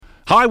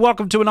Hi,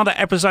 welcome to another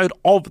episode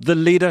of The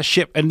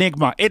Leadership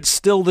Enigma. It's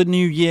still the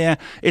new year.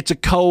 It's a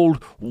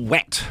cold,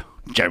 wet,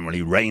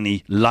 generally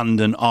rainy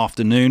London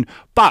afternoon,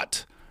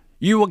 but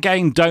you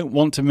again don't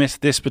want to miss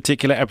this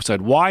particular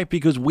episode. Why?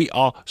 Because we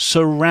are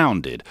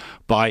surrounded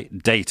by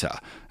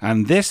data.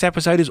 And this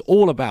episode is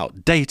all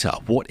about data.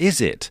 What is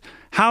it?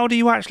 How do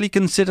you actually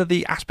consider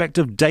the aspect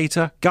of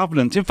data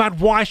governance? In fact,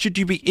 why should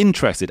you be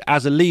interested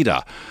as a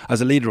leader?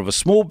 As a leader of a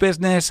small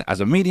business, as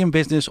a medium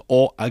business,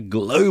 or a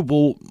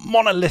global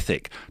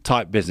monolithic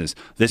type business?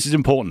 This is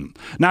important.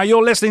 Now,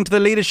 you're listening to the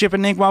Leadership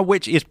Enigma,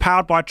 which is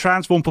powered by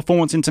Transform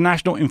Performance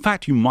International. In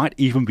fact, you might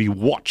even be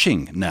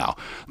watching now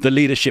the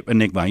Leadership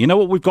Enigma. You know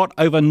what? We've got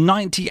over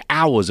 90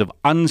 hours of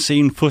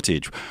unseen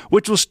footage,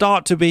 which will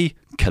start to be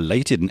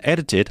collated and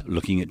edited,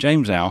 looking at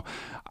James now,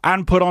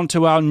 and put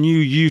onto our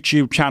new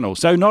YouTube channel.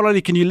 So not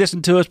only can you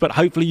listen to us, but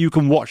hopefully you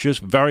can watch us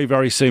very,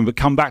 very soon. But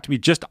come back to me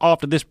just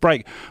after this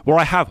break, where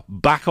I have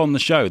back on the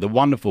show the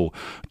wonderful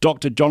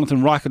Dr.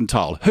 Jonathan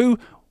Reichental, who,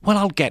 well,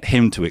 I'll get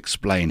him to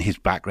explain his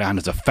background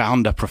as a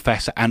founder,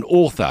 professor, and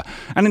author.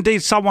 And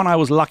indeed, someone I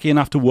was lucky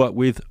enough to work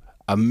with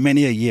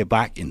many a year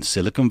back in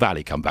Silicon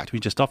Valley. Come back to me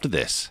just after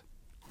this.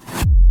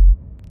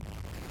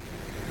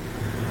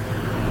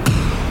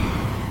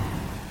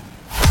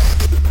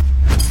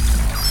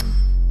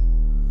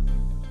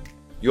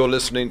 You're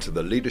listening to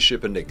The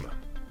Leadership Enigma,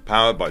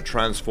 powered by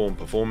Transform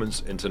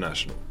Performance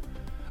International,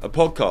 a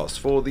podcast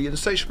for the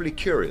insatiably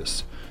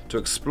curious to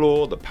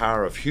explore the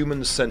power of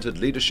human-centered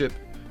leadership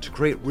to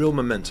create real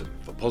momentum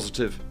for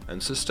positive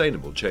and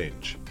sustainable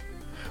change.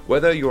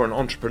 Whether you're an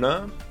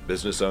entrepreneur,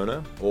 business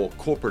owner, or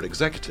corporate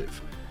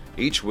executive,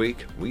 each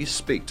week we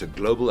speak to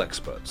global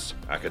experts,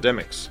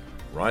 academics,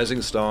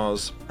 rising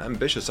stars,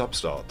 ambitious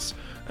upstarts,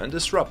 and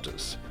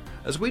disruptors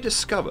as we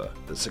discover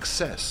that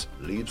success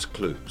leaves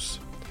clues.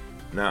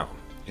 Now,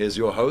 here's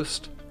your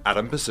host,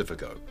 Adam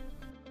Pacifico.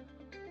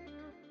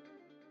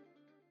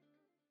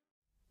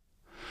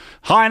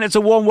 Hi, and it's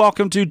a warm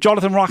welcome to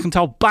Jonathan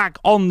Reichental back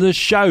on the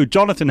show.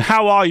 Jonathan,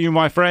 how are you,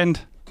 my friend?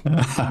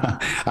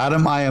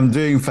 Adam, I am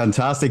doing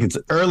fantastic. It's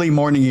early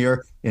morning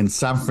here in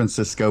San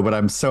Francisco, but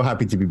I'm so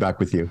happy to be back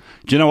with you.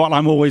 Do you know what?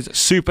 I'm always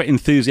super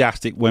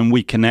enthusiastic when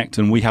we connect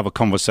and we have a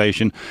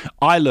conversation.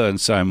 I learn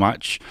so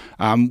much.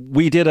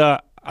 We did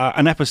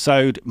an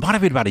episode, might have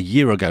been about a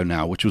year ago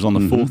now, which was on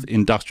the fourth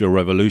industrial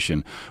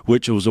revolution,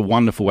 which was a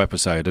wonderful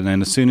episode. And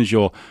then as soon as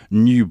your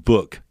new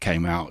book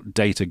came out,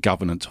 Data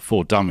Governance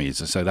for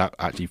Dummies, so that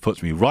actually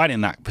puts me right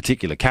in that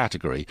particular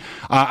category.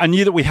 I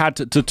knew that we had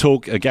to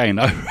talk again.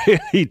 I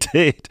really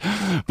did.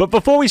 But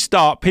before we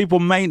start,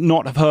 people may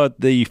not have heard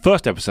the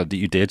first episode that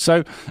you did.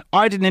 So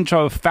I did an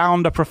intro of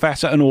founder,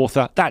 professor, and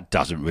author. That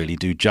doesn't really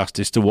do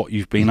justice to what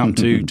you've been up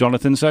to,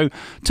 Jonathan. So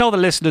tell the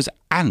listeners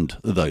and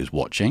those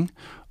watching,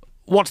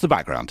 what's the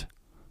background?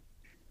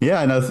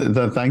 Yeah, no,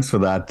 thanks for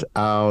that.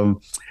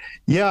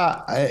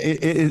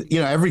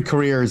 Every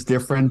career is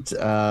different.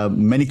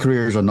 Many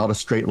careers are not a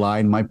straight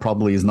line. Mine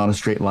probably is not a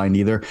straight line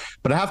either.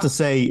 But I have to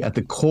say, at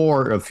the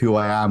core of who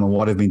I am and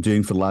what I've been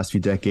doing for the last few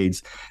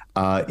decades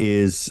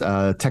is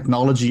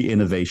technology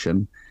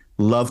innovation.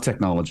 Love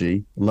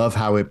technology, love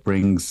how it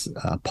brings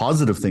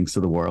positive things to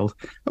the world.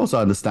 I also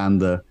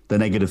understand the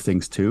negative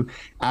things too.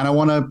 And I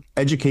want to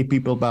educate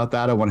people about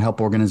that. I want to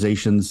help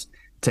organizations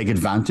take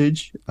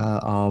advantage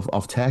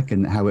of tech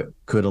and how it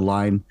could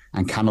align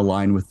and can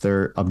align with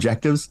their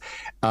objectives.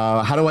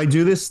 How do I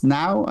do this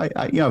now?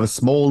 I have a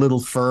small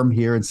little firm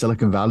here in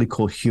Silicon Valley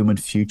called Human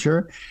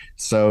Future.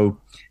 So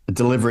I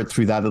deliver it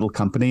through that little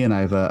company, and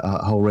I have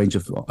a whole range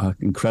of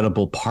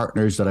incredible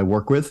partners that I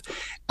work with.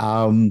 But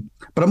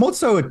I'm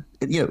also,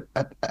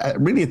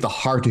 really at the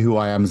heart of who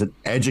I am as an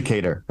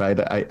educator, right?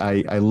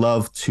 I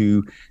love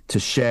to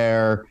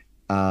share,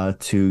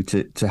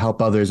 to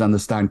help others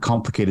understand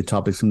complicated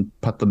topics and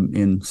put them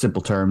in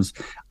simple terms.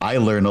 I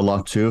learn a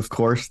lot too, of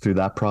course, through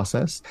that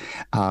process.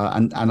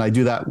 And I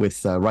do that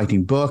with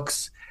writing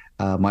books,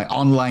 my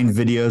online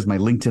videos, my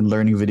LinkedIn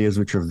learning videos,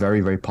 which are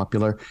very, very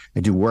popular. I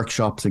do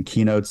workshops and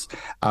keynotes.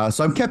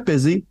 So I'm kept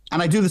busy,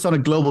 and I do this on a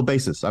global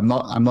basis. I'm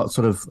not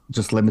sort of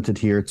just limited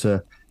here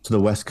to the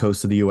west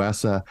coast of the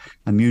US.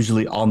 I'm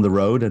usually on the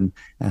road, and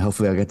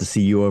hopefully I'll get to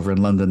see you over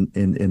in London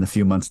in a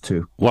few months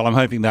too. Well, I'm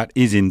hoping that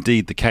is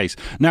indeed the case.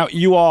 Now,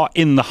 you are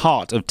in the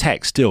heart of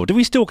tech still. Do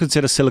we still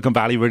consider Silicon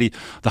Valley really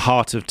the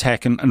heart of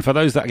tech? And for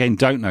those that, again,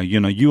 don't know,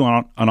 you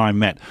and I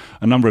met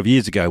a number of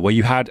years ago where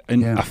you had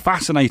a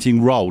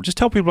fascinating role. Just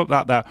tell people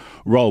about that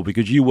role,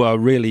 because you were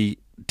really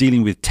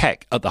dealing with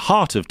tech at the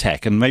heart of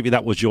tech, and maybe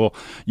that was your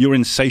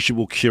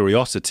insatiable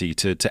curiosity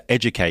to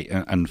educate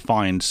and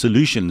find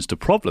solutions to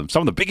problems,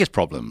 some of the biggest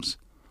problems.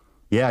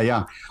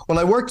 Yeah. Well,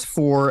 I worked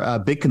for a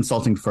big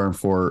consulting firm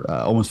for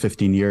almost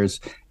 15 years,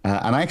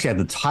 and I actually had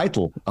the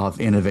title of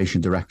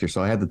innovation director.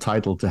 So I had the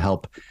title to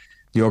help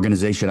the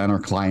organization and our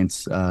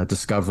clients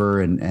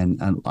discover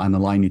and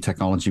align new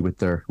technology with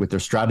their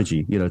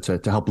strategy,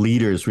 to help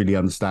leaders really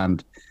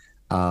understand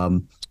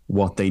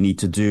what they need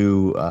to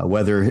do,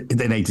 whether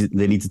they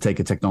need to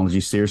take a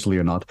technology seriously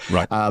or not.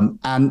 Right.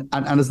 And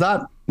as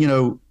that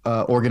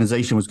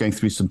organization was going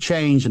through some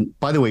change. And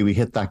by the way, we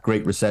hit that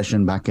great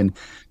recession back in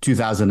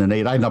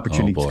 2008. I had an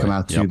opportunity to come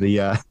out to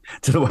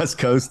the West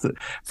Coast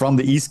from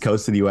the East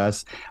Coast of the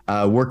US,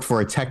 worked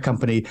for a tech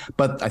company.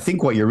 But I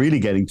think what you're really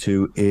getting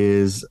to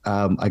is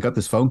I got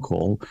this phone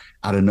call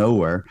out of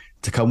nowhere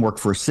to come work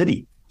for a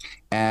city.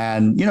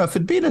 And, if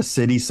it'd been a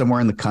city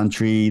somewhere in the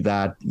country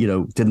that,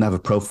 didn't have a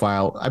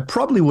profile, I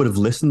probably would have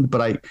listened,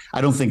 but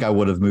I don't think I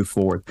would have moved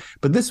forward.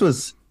 But this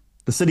was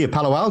the city of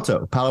Palo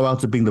Alto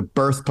being the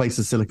birthplace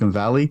of Silicon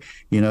Valley,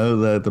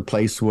 the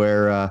place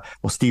where,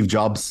 Steve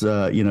Jobs,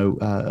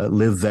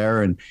 lived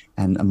there, and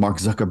Mark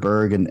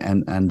Zuckerberg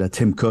and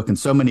Tim Cook and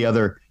so many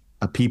other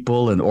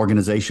people and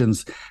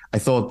organizations. I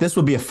thought this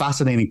would be a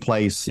fascinating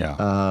place,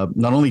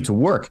 not only to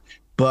work,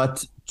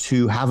 but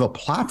to have a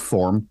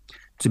platform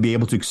to be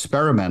able to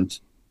experiment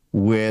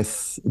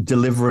with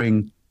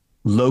delivering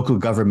local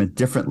government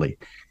differently.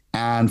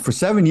 And for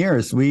 7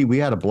 years, we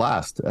had a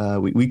blast.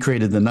 We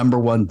created the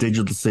 #1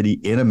 digital city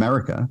in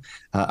America.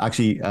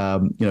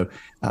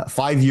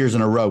 5 years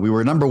in a row. We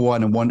were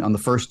 #1 and one on the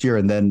first year,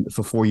 and then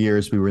for 4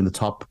 years we were in the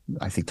top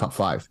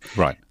 5.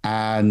 Right.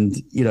 And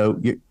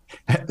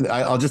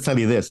I'll just tell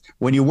you this: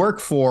 when you work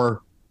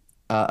for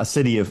a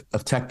city of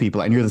tech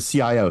people, and you're the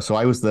CIO. So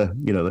I was the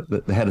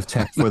head of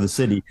tech for the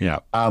city. Yeah.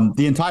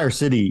 The entire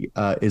city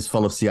is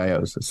full of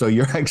CIOs. So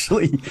you're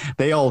actually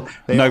no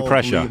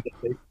pressure.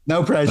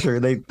 No pressure.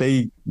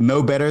 They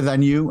know better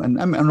than you, and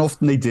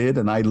often they did,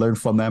 and I learned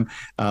from them.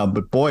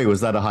 But boy,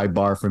 was that a high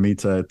bar for me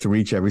to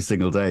reach every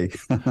single day.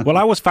 Well,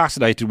 I was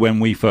fascinated when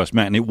we first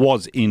met, and it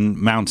was in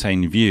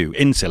Mountain View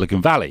in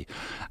Silicon Valley.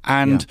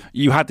 And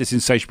you had this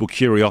insatiable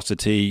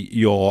curiosity.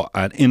 You're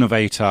an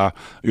innovator.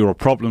 You're a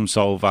problem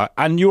solver.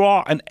 And you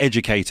are an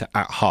educator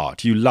at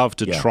heart. You love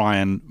to try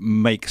and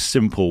make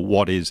simple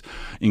what is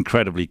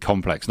incredibly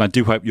complex. And I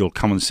do hope you'll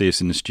come and see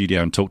us in the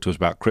studio and talk to us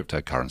about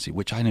cryptocurrency,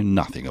 which I know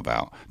nothing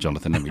about,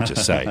 Jonathan, let me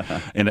just say,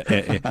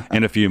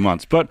 in a few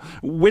months. But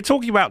we're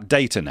talking about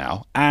data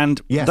now. And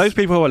those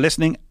people who are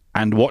listening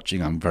and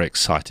watching, I'm very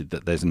excited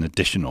that there's an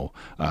additional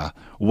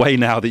way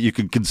now that you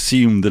can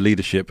consume the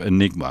Leadership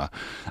Enigma.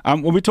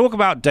 When we talk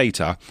about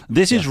data,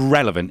 this is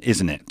relevant,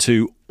 isn't it,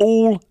 to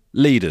all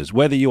leaders,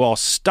 whether you are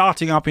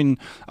starting up in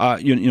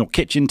your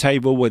kitchen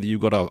table, whether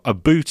you've got a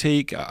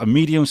boutique, a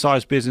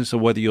medium-sized business,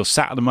 or whether you're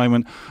sat at the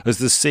moment as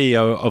the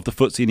CEO of the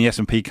FTSE and the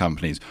S&P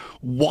companies.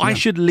 Why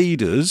should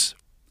leaders,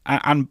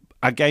 and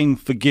again,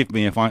 forgive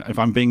me if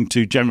I'm being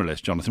too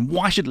generalist, Jonathan,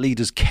 why should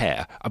leaders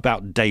care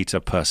about data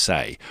per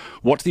se?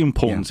 What's the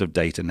importance of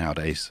data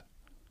nowadays?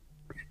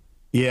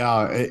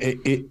 Yeah,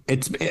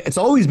 it's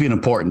always been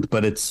important,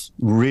 but it's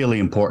really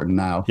important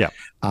now. Yeah.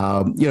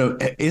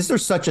 Is there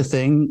such a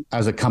thing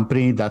as a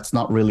company that's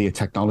not really a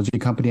technology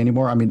company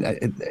anymore? I mean,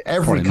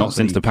 every company, not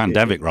since the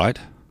pandemic, right?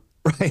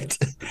 Right.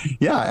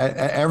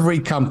 Yeah. Every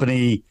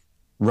company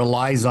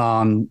relies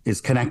on, is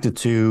connected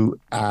to,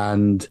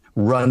 and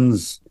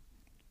runs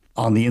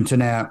on the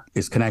internet,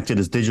 is connected,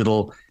 is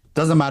digital.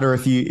 Doesn't matter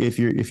if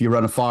you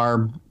run a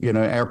farm,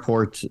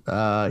 airport,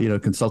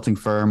 consulting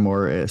firm,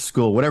 or a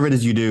school, whatever it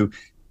is you do,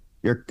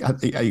 you're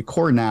at your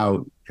core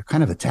now, you're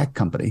kind of a tech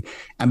company.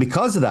 And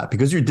because of that,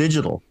 because you're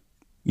digital,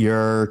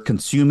 you're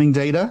consuming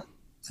data,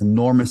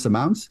 enormous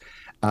amounts.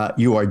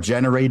 You are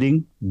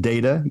generating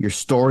data, you're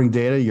storing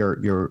data,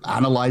 you're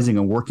analyzing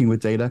and working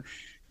with data.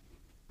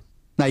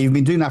 Now, you've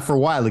been doing that for a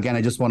while. Again,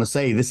 I just want to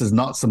say this is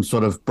not some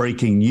sort of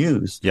breaking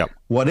news. Yep.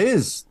 What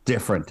is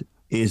different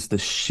is the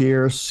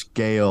sheer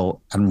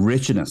scale and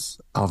richness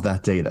of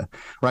that data,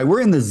 right?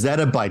 We're in the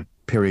zettabyte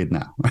period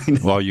now,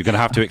 right? Well, you're going to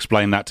have to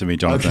explain that to me,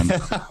 Jonathan.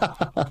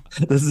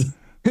 Okay.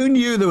 Who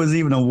knew there was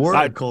even a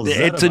word called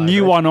zettabyte? It's a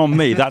new one on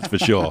me, that's for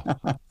sure.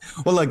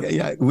 Well, look,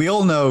 we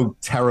all know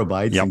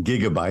terabytes and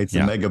gigabytes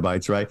and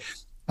megabytes, right?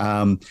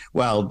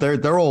 Well,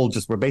 they're all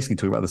just, we're basically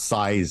talking about the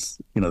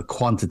size, the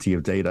quantity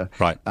of data.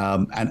 Right.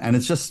 And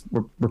it's just,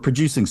 we're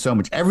producing so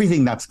much.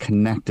 Everything that's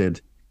connected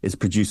is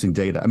producing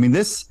data. I mean,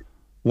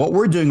 what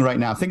we're doing right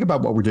now, think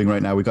about what we're doing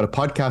right now. We've got a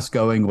podcast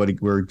going,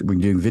 we're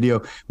doing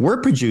video.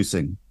 We're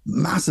producing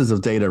masses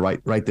of data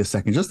right this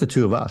second, just the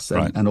two of us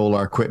and all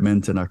our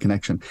equipment and our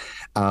connection.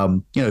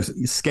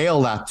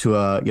 Scale that to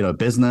a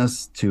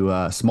business, to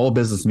a small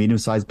business,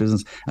 medium-sized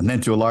business, and then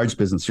to a large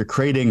business. You're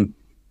creating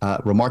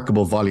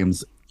remarkable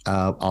volumes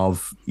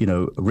of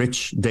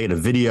rich data,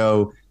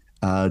 video,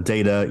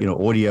 data,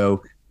 audio,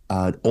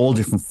 all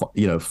different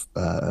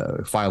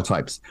file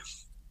types.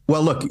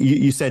 Well, look,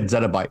 you said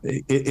zettabyte.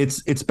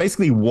 It's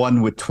basically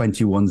 1 with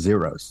 21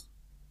 zeros.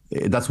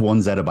 That's 1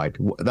 zettabyte.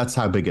 That's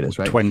how big it is,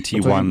 right?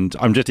 21.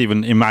 I'm just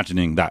even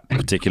imagining that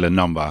particular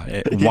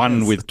number.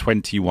 1 with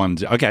 21.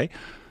 Okay.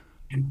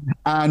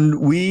 And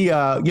we,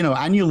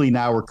 annually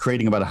now we're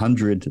creating about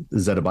 100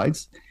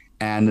 zettabytes,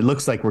 and it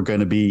looks like we're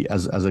going to be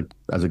as a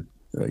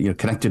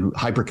connected,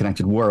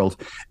 hyper-connected world,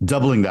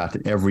 doubling that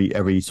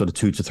every sort of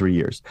 2 to 3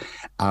 years.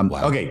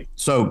 Wow. Okay,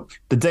 so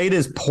the data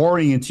is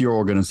pouring into your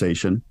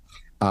organization.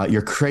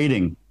 You're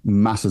creating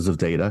masses of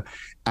data,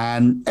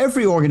 and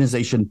every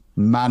organization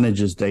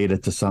manages data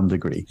to some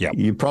degree. Yep.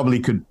 You probably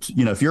could,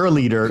 if you're a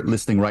leader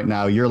listening right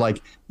now, you're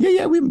like, we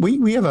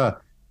have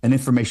an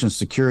information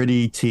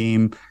security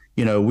team.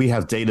 We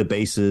have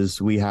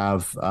databases, we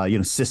have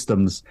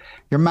systems.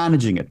 You're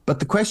managing it, but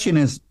the question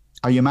is,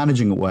 are you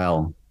managing it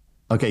well?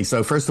 Okay,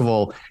 so first of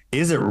all,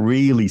 is it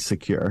really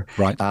secure?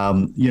 Right.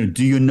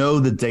 Do you know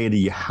the data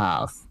you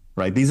have?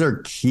 Right. These are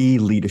key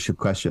leadership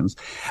questions.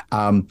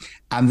 But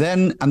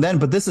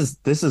this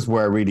is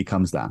where it really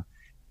comes down.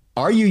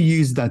 Are you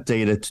using that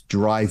data to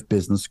drive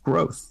business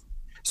growth?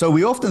 So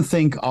we often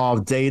think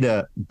of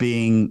data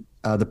being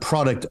the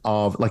product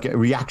of like a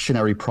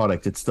reactionary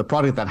product. It's the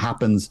product that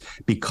happens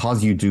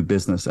because you do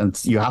business, and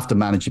you have to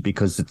manage it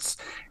because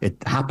it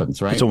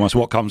happens, right? It's almost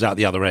what comes out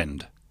the other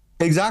end.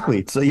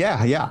 Exactly. So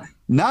yeah.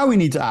 Now we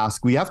need to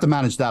ask, we have to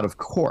manage that, of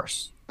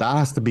course. That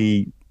has to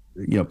be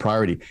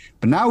priority.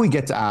 But now we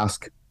get to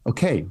ask,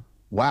 okay,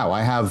 wow,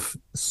 I have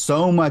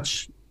so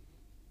much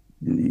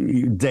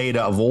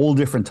data of all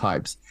different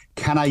types.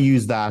 Can I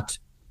use that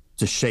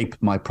to shape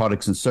my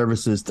products and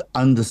services, to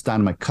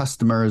understand my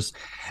customers,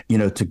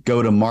 to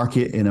go to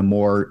market in a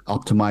more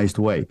optimized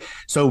way?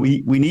 So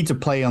we need to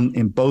play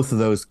in both of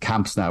those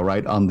camps now,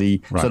 right? On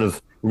the sort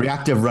of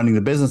reactive running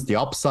the business, the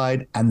ops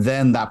side, and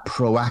then that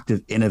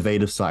proactive,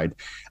 innovative side.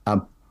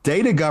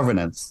 Data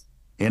governance,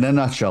 in a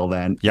nutshell,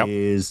 then,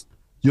 is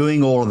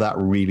doing all of that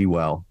really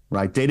well,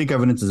 right? Data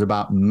governance is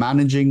about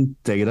managing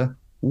data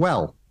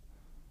well.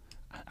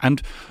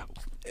 And,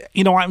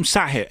 I'm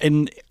sat here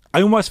and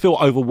I almost feel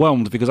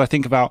overwhelmed because I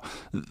think about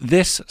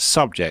this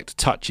subject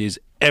touches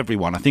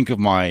everyone. I think of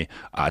my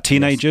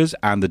teenagers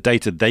and the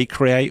data they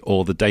create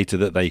or the data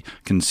that they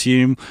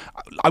consume.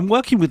 I'm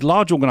working with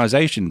large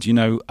organizations,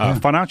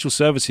 financial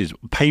services,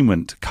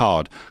 payment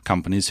card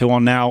companies who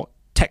are now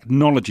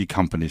technology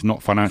companies,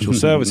 not financial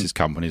services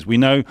companies. We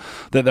know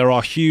that there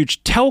are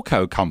huge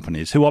telco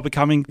companies who are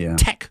becoming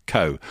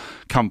techco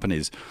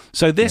companies.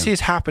 So this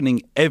is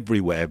happening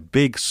everywhere,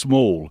 big,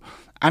 small.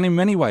 And in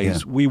many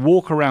ways, we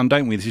walk around,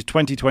 don't we? This is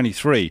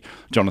 2023,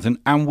 Jonathan,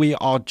 and we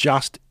are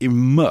just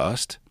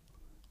immersed.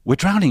 We're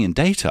drowning in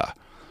data.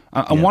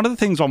 And one of the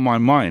things on my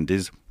mind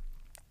is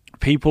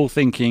people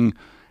thinking,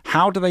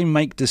 how do they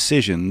make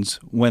decisions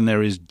when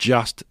there is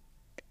just,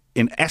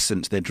 in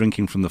essence, they're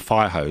drinking from the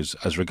fire hose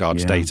as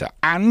regards data?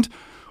 And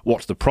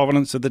what's the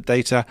provenance of the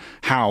data?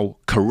 How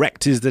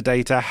correct is the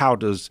data? How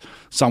does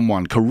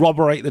someone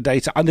corroborate the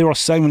data? And there are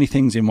so many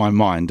things in my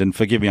mind, and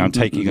forgive me, I'm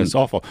taking us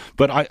off.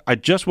 But I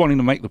just wanted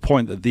to make the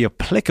point that the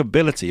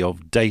applicability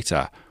of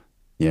data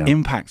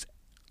impacts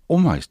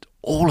almost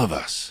all of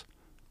us.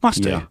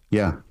 Must do.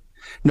 Yeah.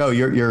 No,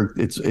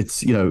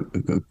 it's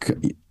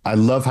I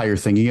love how you're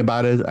thinking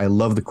about it. I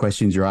love the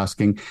questions you're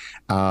asking.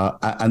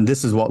 And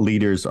this is what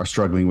leaders are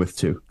struggling with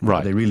too.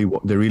 Right. They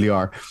really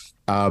are.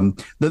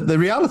 The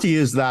reality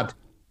is that,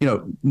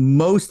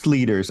 most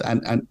leaders,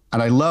 and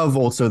I love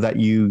also that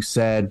you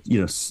said,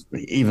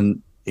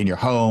 even in your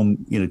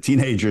home,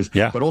 teenagers,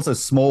 but also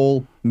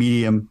small,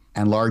 medium,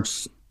 and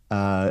large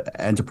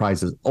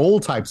enterprises, all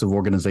types of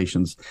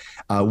organizations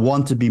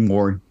want to be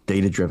more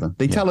data driven.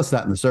 They tell us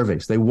that in the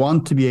surveys. They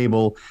want to be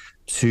able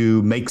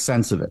to make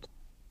sense of it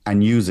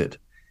and use it,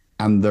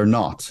 and they're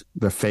not.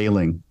 They're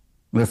failing.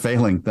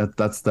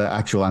 That's the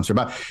actual answer.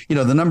 But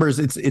the numbers,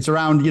 it's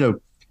around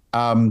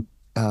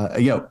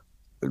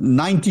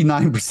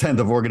 99%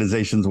 of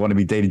organizations want to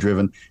be data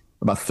driven.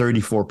 About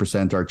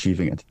 34% are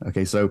achieving it.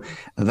 Okay, so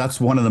that's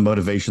one of the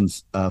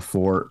motivations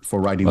for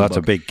writing the book. That's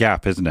a big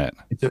gap, isn't it?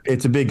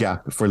 It's a big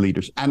gap for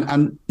leaders.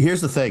 And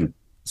here's the thing.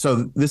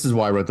 So this is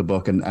why I wrote the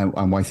book, and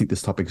why I think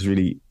this topic is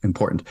really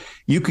important.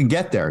 You can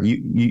get there.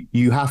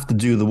 You have to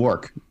do the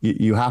work.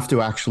 You have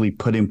to actually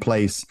put in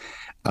place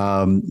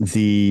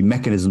the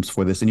mechanisms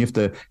for this, and you have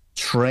to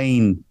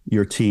train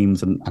your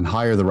teams and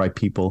hire the right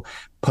people,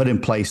 put in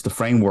place the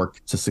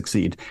framework to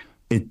succeed.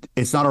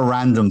 It's not a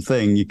random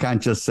thing. You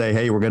can't just say,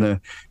 hey, we're going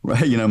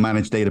to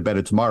manage data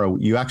better tomorrow.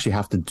 You actually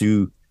have to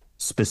do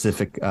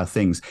specific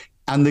things.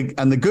 And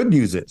the good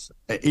news is,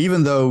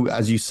 even though,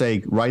 as you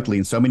say rightly,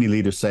 and so many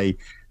leaders say,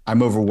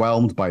 I'm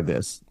overwhelmed by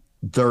this,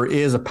 there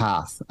is a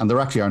path, and there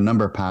actually are a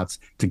number of paths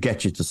to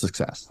get you to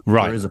success.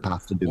 Right. There is a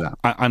path to do that.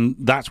 And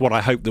that's what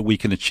I hope that we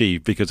can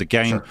achieve, because,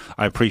 again,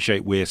 I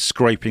appreciate we're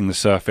scraping the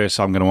surface.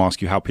 I'm going to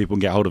ask you how people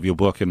can get hold of your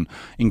book and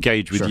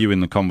engage with you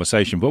in the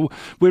conversation. But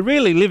we're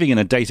really living in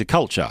a data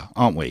culture,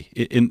 aren't we?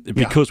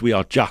 Because we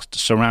are just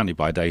surrounded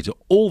by data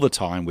all the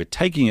time. We're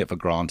taking it for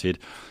granted.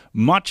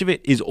 Much of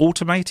it is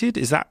automated.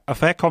 Is that a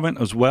fair comment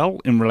as well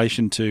in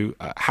relation to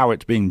how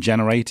it's being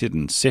generated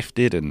and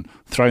sifted and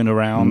thrown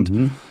around?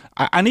 Mm-hmm.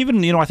 And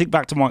even, I think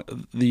back to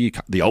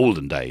the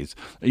olden days,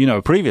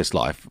 a previous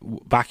life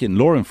back in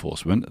law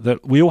enforcement,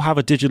 that we all have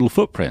a digital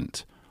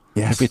footprint.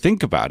 Yes. If we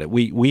think about it,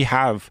 we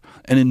have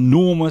an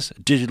enormous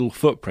digital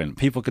footprint.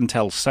 People can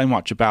tell so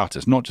much about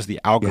us, not just the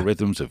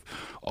algorithms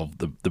of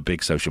the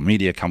big social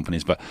media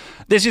companies. But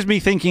this is me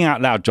thinking out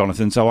loud,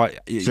 Jonathan, so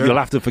you'll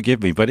have to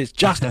forgive me, but it's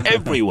just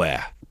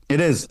everywhere.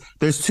 It is.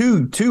 There's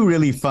two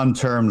really fun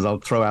terms I'll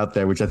throw out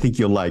there, which I think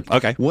you'll like.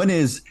 Okay. One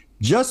is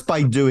just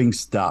by doing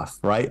stuff,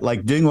 right?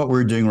 Like doing what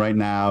we're doing right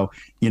now,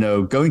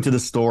 going to the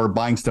store,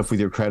 buying stuff with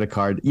your credit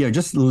card,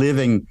 just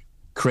living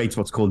creates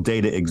what's called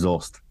data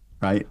exhaust,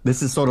 right?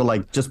 This is sort of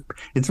like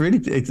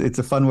it's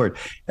a fun word.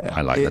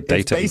 I like the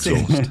data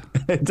exhaust.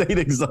 Data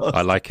exhaust.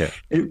 I like it.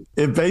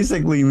 It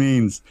basically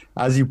means,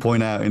 as you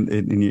point out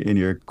in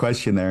your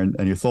question there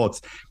and your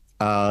thoughts,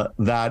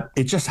 that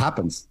it just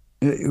happens.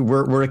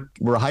 We're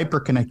a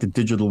hyper-connected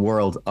digital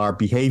world. Our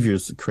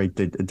behaviors create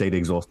the data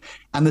exhaust.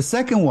 And the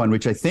second one,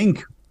 which I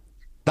think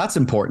that's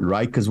important,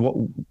 right? Because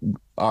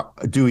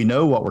do we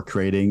know what we're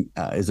creating?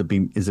 Is it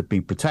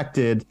being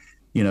protected?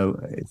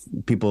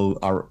 People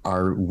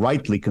are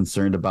rightly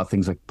concerned about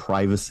things like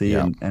privacy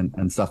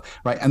and stuff,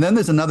 right? And then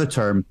there's another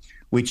term,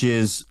 which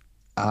is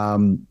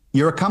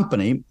you're a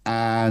company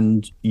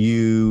and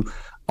you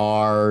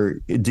are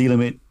dealing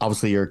with,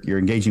 obviously you're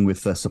engaging with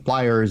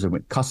suppliers and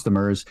with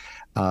customers.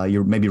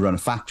 You maybe run a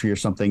factory or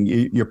something.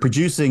 You're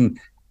producing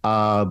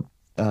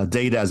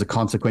data as a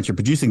consequence. You're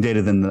producing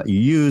data then that you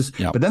use.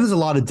 Yep. But then there's a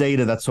lot of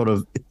data that's sort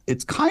of,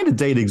 it's kind of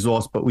data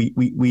exhaust, but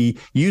we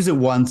use it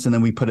once and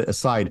then we put it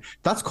aside.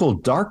 That's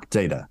called dark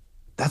data.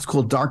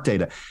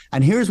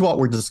 And here's what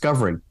we're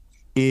discovering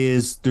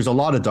is there's a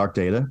lot of dark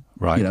data.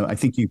 Right. I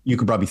think you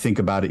could probably think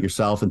about it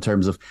yourself in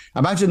terms of,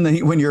 imagine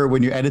when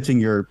you're editing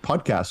your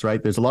podcast,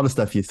 right? There's a lot of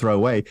stuff you throw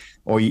away,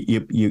 or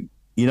you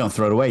don't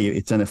throw it away.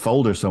 It's in a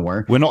folder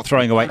somewhere. We're not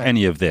throwing away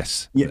any of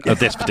this of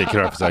this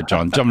particular episode,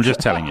 John. I'm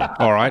just telling you.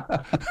 All right.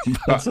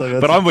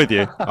 But I'm with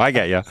you. I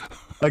get you.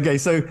 Okay.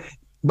 So,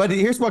 but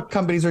here's what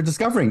companies are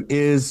discovering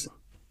is,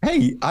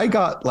 hey, I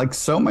got like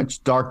so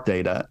much dark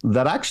data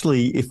that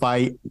actually, if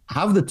I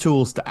have the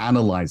tools to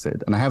analyze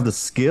it and I have the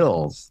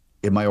skills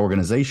in my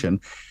organization,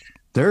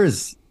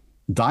 there's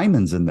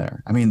diamonds in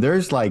there. I mean,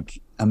 there's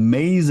like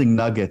amazing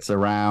nuggets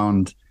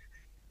around,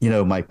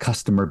 my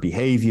customer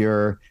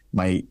behavior,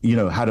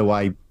 how do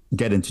I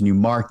get into new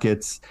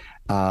markets?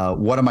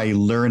 What am I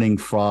learning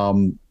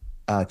from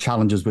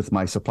challenges with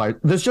my suppliers?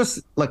 There's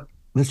just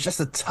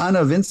a ton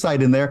of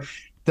insight in there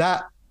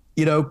that,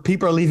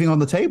 people are leaving on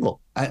the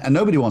table, and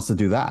nobody wants to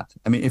do that.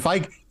 I mean,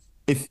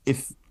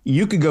 if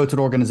you could go to an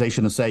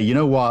organization and say, you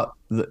know what,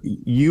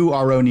 you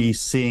are only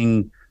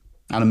seeing,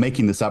 and I'm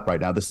making this up right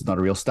now, this is not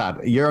a real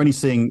stat, you're only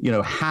seeing,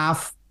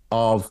 half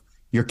of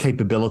your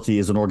capability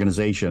as an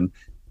organization.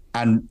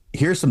 And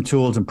here's some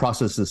tools and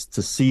processes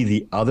to see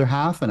the other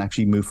half and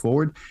actually move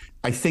forward.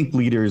 I think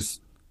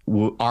leaders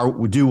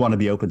do want to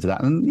be open to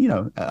that.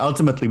 And,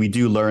 ultimately we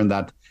do learn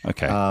that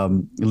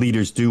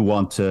leaders do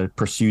want to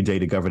pursue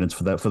data governance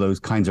for those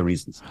kinds of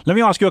reasons. Let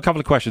me ask you a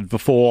couple of questions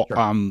before Sure.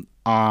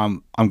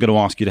 I'm going to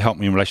ask you to help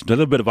me in relation to a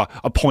little bit of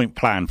a point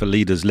plan for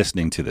leaders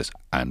listening to this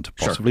and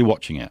possibly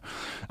watching it.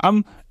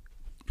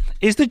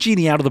 Is the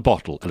genie out of the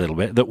bottle a little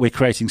bit that we're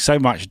creating so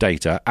much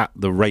data at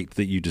the rate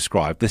that you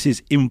described? This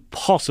is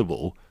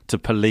impossible to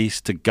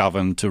police, to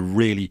govern, to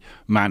really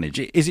manage.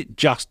 Is it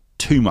just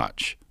too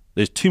much?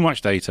 There's too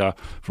much data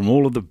from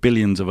all of the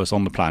billions of us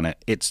on the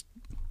planet. It's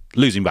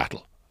losing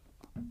battle.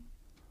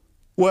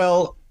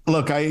 Well,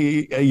 look,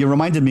 you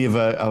reminded me of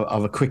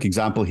a quick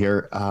example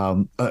here.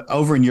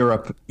 Over in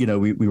Europe,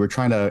 we were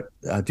trying to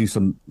do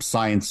some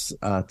science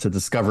to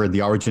discover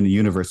the origin of the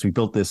universe. We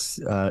built this,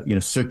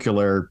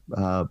 circular,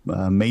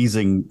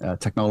 amazing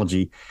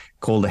technology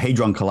called the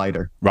Hadron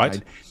Collider.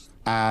 Right.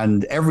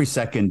 And every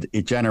second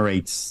it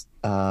generates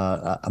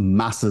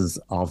masses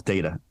of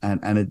data,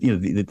 and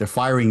they're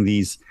firing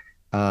these,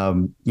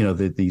 these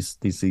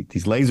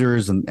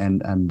lasers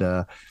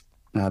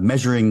and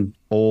measuring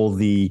all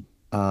the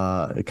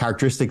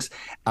characteristics.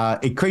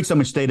 It creates so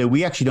much data.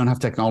 We actually don't have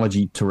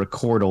technology to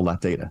record all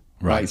that data.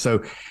 Right.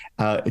 So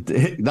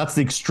that's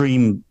the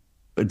extreme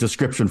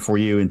description for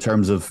you in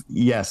terms of,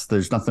 yes,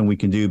 there's nothing we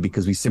can do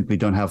because we simply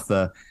don't have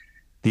the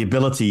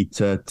ability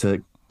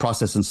to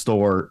process and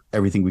store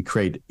everything we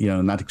create,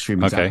 in that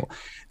extreme example.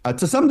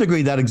 To some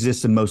degree, that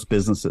exists in most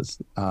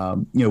businesses.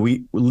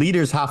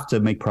 Leaders have to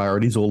make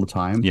priorities all the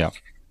time. Yeah.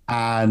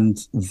 And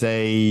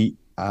they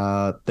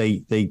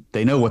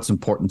know what's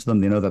important to them.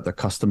 They know that their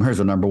customers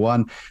are number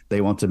one. They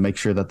want to make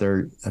sure that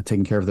they're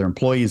taking care of their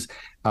employees.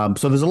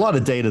 So there's a lot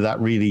of data that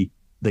really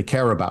they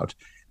care about.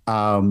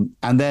 And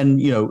then,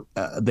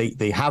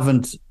 they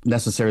haven't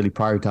necessarily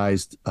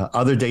prioritized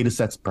other data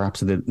sets. Perhaps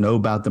they didn't know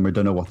about them or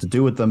don't know what to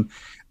do with them.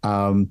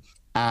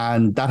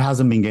 And that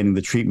hasn't been getting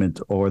the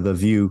treatment or the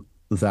view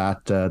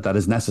that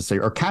is necessary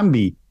or can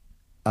be,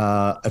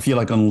 I feel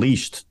like,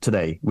 unleashed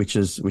today, which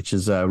is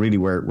really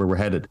where we're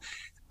headed.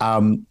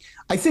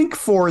 I think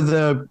for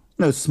the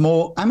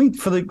small,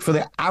 for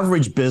the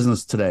average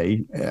business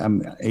today,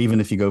 even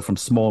if you go from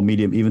small,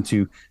 medium, even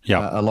to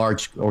a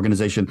large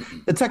organization,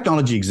 the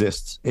technology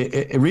exists.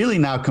 It really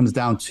now comes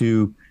down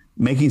to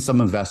making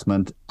some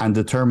investment and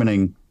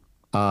determining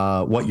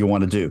what you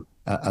want to do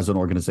as an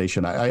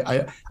organization.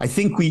 I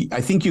think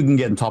you can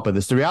get on top of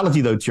this. The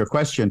reality, though, to your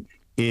question,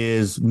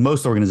 is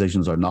most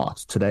organizations are not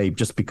today,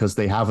 just because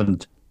they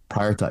haven't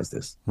prioritize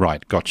this.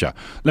 Right, gotcha.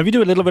 Let me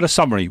do a little bit of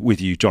summary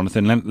with you,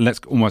 Jonathan. Let's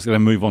almost going to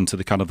move on to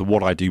the kind of the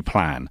what I do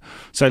plan.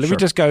 So let me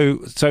just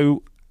go.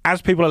 So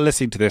as people are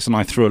listening to this, and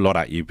I threw a lot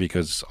at you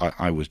because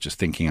I was just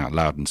thinking out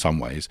loud in some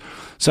ways.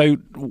 So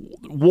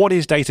what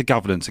is data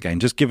governance again?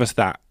 Just give us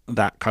that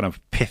kind of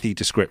pithy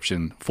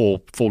description for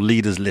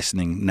leaders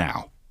listening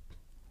now.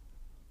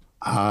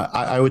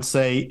 I would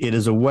say it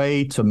is a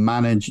way to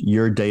manage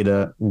your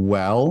data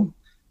well,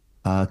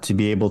 to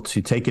be able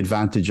to take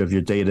advantage of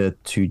your data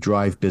to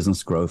drive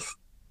business growth.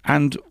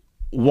 And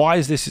why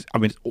is this? I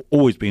mean, it's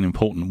always been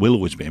important, will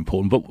always be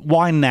important, but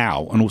why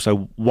now? And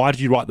also, why did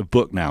you write the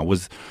book now?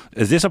 Is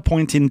this a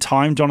point in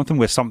time, Jonathan,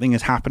 where something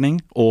is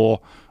happening?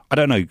 Or, I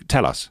don't know,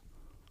 tell us.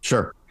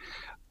 Sure.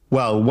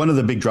 Well, one of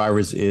the big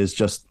drivers is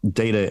just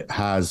data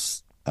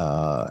has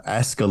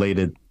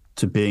escalated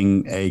to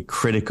being a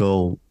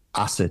critical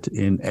asset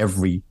in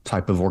every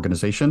type of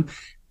organization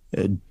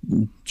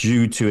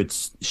due to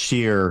its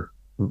sheer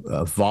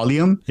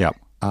volume. Yeah.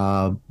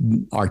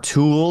 Our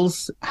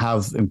tools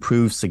have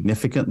improved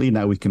significantly.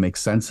 Now we can make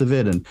sense of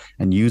it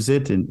and use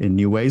it in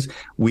new ways.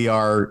 We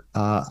are,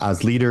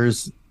 as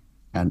leaders,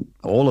 and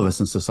all of us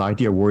in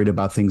society are worried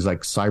about things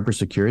like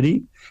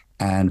cybersecurity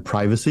and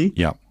privacy.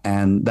 Yeah.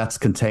 And that's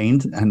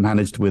contained and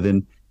managed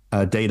within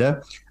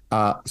data.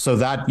 So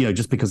that,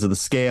 just because of the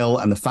scale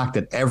and the fact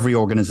that every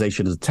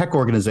organization is a tech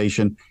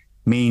organization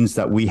means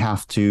that we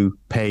have to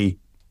pay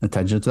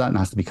attention to that and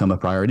has to become a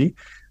priority.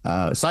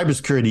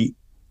 Cybersecurity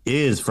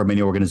is, for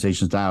many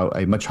organizations now,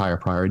 a much higher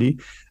priority.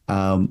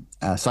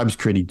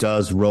 Cybersecurity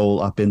does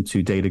roll up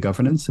into data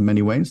governance in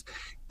many ways.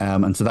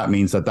 And so that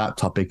means that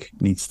topic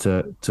needs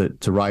to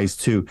rise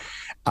too.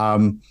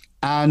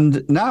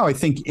 And now I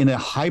think in a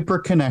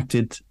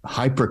hyper-connected,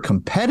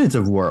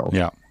 hyper-competitive world,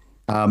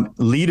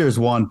 leaders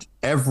want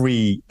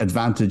every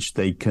advantage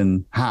they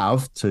can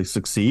have to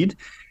succeed.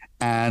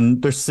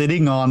 And they're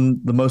sitting on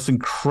the most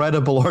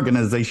incredible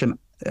organizational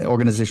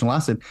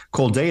asset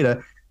called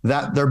data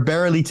that they're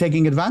barely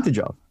taking advantage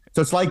of.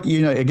 So it's like,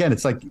 again,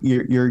 it's like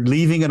you're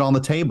leaving it on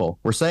the table.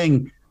 We're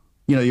saying,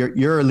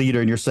 you're a leader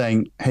and you're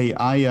saying, hey,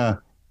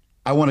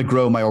 I want to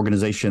grow my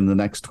organization in the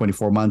next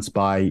 24 months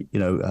by,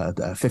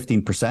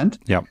 15%.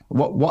 Yeah.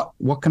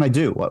 What can I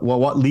do?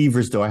 What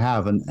levers do I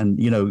have?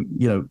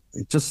 And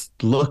just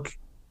look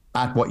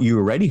at what you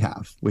already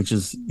have, which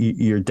is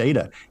your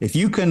data. If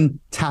you can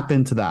tap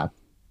into that,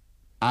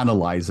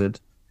 analyze it,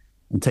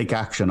 and take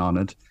action on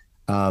it,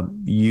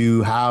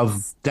 you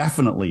have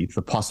definitely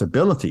the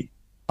possibility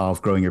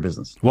of growing your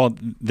business. Well,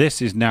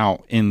 this is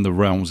now in the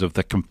realms of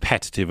the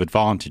competitive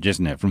advantage,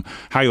 isn't it? From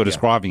how you're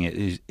describing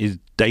it, is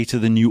data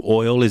the new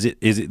oil? Is it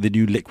the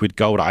new liquid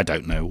gold? I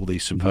don't know all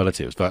these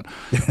superlatives, but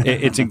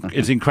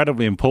it's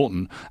incredibly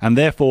important, and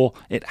therefore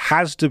it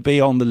has to be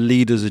on the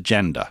leader's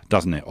agenda,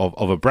 doesn't it?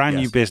 Of a brand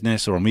new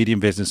business or a medium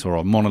business or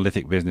a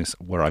monolithic business,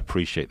 where I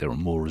appreciate there are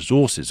more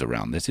resources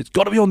around this. It's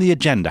got to be on the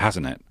agenda,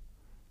 hasn't it?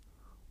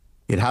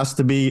 It has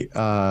to be.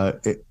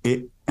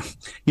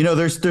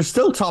 There's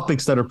still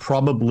topics that are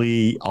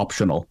probably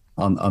optional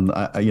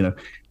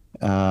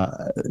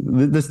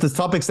there's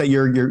topics that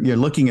you're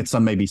looking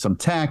at, maybe some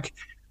tech,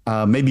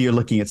 maybe you're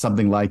looking at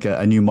something like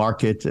a new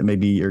market.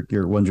 Maybe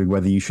you're wondering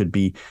whether you should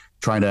be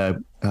trying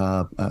to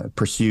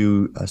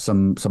pursue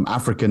some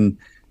African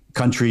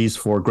countries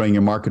for growing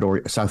your market,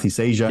 or Southeast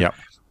Asia.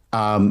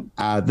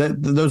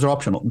 Those are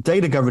optional.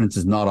 Data governance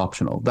is not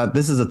optional.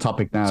 This is a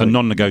topic now. So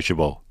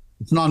non-negotiable.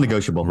 It's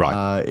non-negotiable.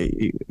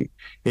 Right.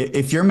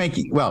 If you're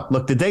making,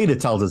 look, the data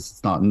tells us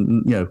it's not.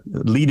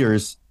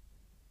 Leaders,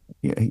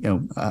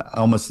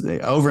 almost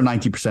over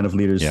 90% of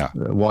leaders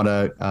want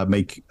to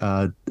make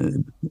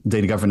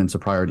data governance a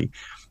priority,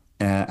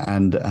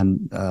 and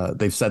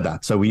they've said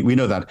that. So we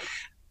know that.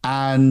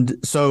 And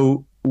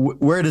so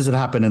where does it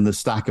happen in the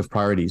stack of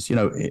priorities?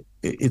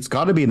 It's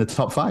got to be in the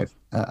top 5.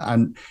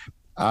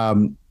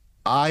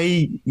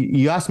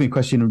 You asked me a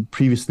question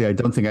previously. I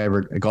don't think I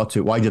ever got to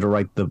it. Why did I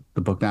write the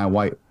book now?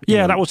 Why?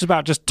 That was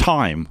about just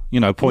time,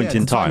 point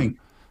in time.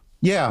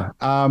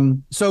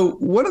 Timing. So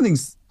one of the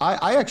things,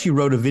 I actually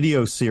wrote a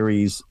video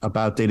series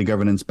about data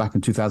governance back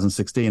in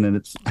 2016, and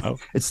it's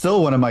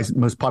still one of my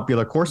most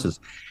popular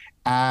courses.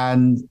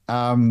 And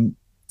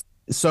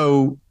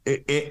so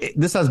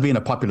this has been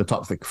a popular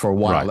topic for a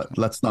while. Right.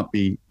 Let's not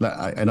be.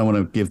 I don't want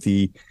to give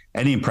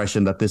any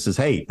impression that this is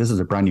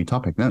a brand new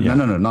topic. No,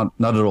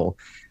 not at all.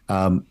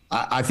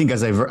 I think,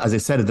 as I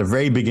said at the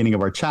very beginning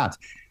of our chat,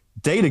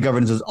 data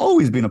governance has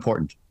always been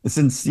important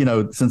since the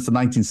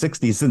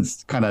 1960s,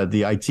 since kind of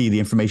the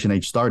information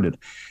age started.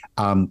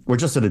 We're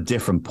just at a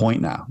different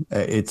point now.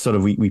 It's sort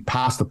of we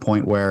passed the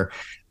point where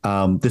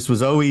this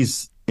was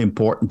always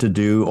important to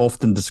do,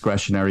 often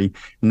discretionary.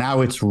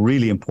 Now it's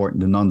really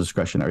important and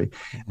non-discretionary.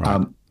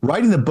 Right.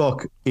 Writing the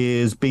book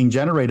is being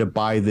generated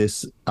by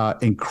this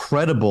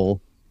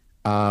incredible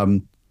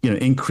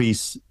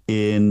increase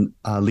in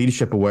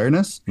leadership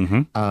awareness.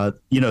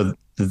 Mm-hmm.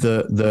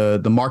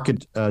 The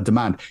market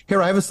demand.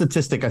 Here, I have a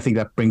statistic I think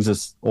that brings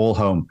us all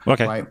home.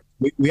 Okay. Right?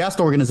 We asked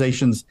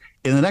organizations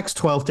in the next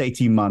 12 to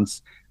 18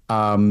 months,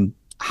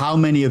 how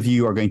many of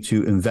you are going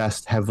to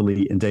invest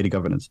heavily in data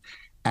governance?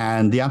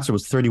 And the answer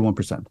was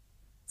 31%.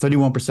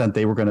 31%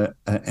 they were going to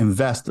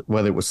invest,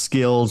 whether it was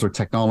skills or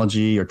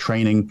technology or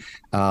training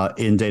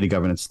in data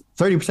governance.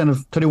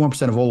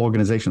 31% of all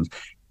organizations.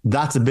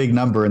 That's a big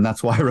number, and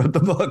that's why I wrote the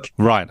book.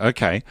 Right,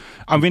 okay.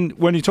 I mean,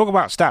 when you talk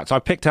about stats, I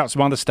picked out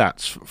some other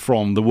stats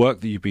from the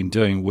work that you've been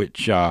doing,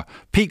 which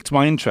piqued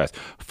my interest.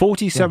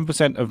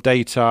 47% of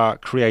data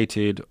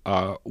created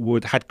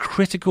had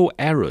critical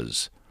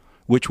errors,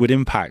 which would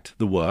impact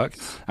the work,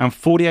 and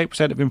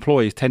 48% of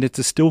employees tended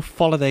to still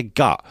follow their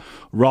gut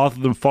rather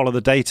than follow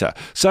the data.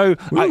 So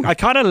I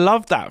kind of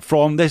love that.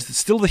 There's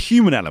still the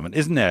human element,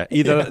 isn't there?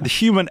 Either the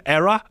human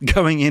error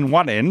going in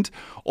one end,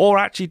 or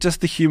actually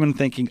just the human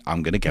thinking,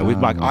 I'm going to go with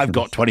I've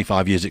got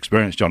 25 years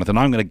experience, Jonathan,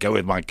 I'm going to go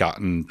with my gut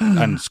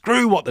and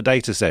screw what the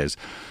data says.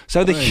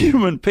 So the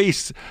human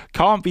piece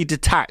can't be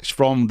detached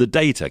from the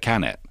data,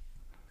 can it?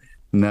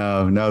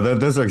 No,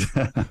 those are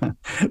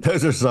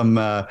those are some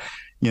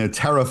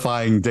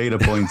terrifying data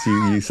points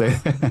you say.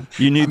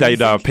 You knew they'd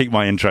pique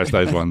my interest,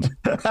 those ones.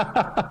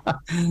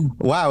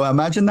 Wow,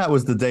 imagine that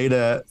was the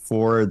data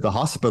for the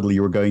hospital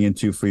you were going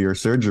into for your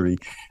surgery,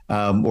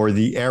 or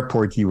the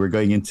airport you were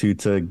going into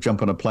to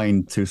jump on a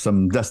plane to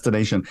some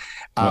destination.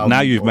 Well,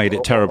 now you've made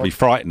it terribly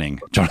frightening,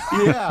 John.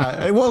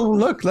 Yeah, well,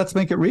 look, let's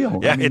make it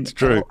real. Yeah, it's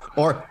true.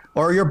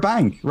 Or your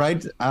bank,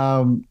 right?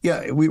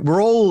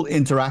 We're all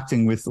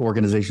interacting with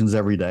organizations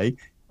every day,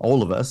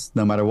 all of us,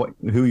 no matter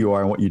who you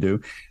are and what you do.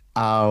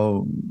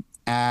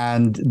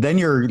 And then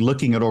you're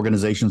looking at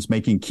organizations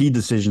making key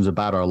decisions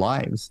about our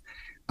lives.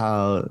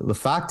 The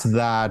fact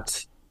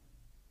that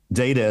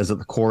data is at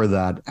the core of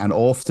that, and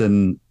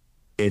often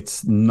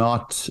it's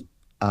not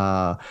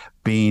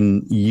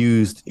being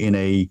used in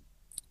a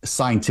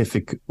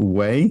scientific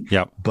way,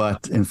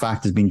 but in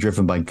fact is being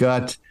driven by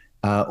gut,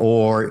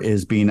 or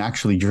is being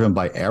actually driven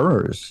by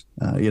errors,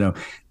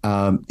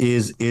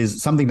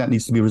 is something that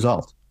needs to be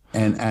resolved.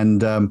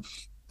 And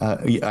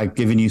I've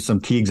given you some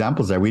key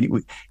examples there.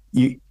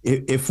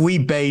 If we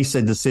base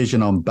a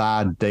decision on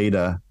bad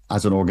data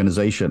as an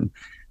organization,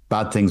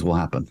 bad things will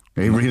happen.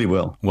 It really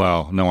will.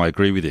 Well, no, I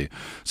agree with you.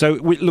 So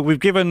we've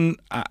given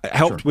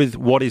helped with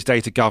what is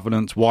data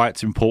governance, why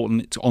it's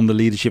important. It's on the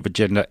leadership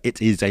agenda.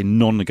 It is a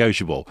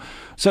non-negotiable.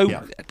 So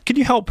can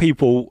you help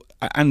people?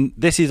 And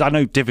this is, I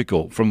know,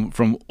 difficult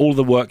from all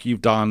the work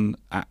you've done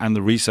and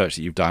the research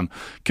that you've done.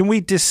 Can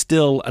we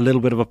distill a little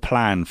bit of a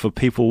plan for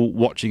people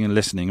watching and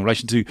listening in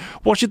relation to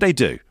what should they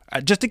do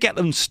just to get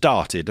them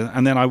started?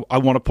 And then I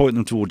want to point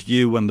them toward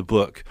you and the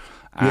book.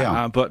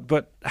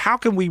 But how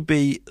can we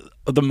be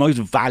the most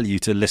value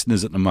to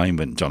listeners at the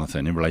moment,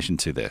 Jonathan, in relation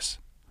to this?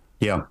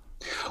 Yeah.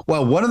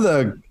 Well, one of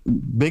the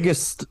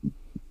biggest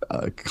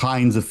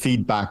kinds of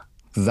feedback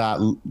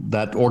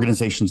that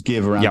organizations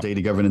give around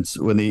data governance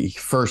when they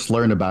first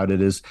learn about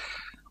it is,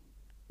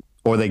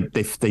 or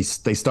they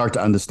start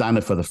to understand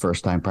it for the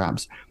first time,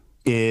 perhaps,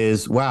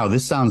 is, wow,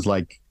 this sounds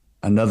like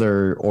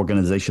another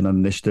organization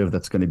initiative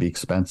that's going to be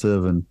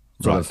expensive and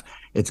sort of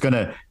it's going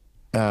to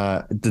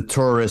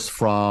deter us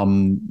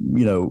from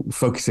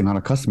focusing on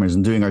our customers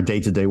and doing our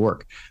day-to-day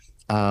work.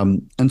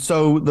 And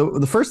so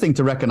the first thing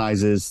to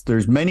recognize is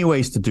there's many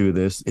ways to do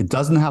this. It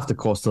doesn't have to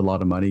cost a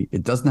lot of money.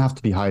 It doesn't have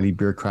to be highly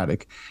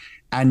bureaucratic.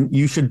 And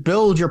you should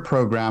build your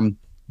program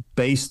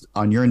based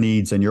on your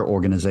needs and your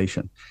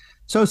organization.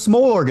 So a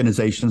small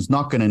organization is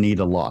not going to need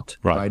a lot,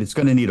 right? It's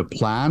going to need a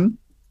plan.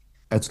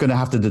 It's going to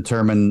have to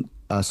determine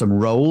some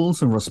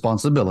roles and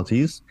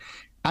responsibilities.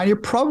 And you're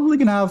probably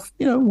going to have,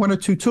 one or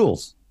two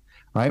tools,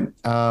 right?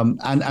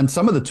 And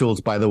some of the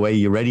tools, by the way,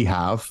 you already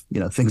have,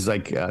 things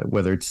like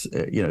whether it's,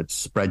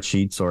 it's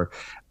spreadsheets or,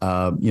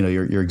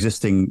 your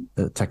existing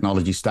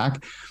technology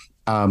stack.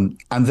 And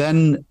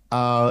then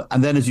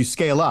as you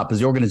scale up, as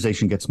the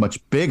organization gets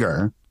much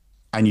bigger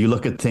and you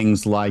look at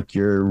things like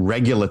your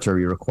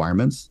regulatory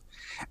requirements,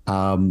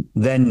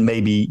 then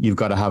maybe you've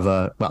got to have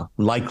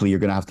likely you're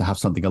going to have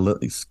something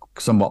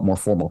somewhat more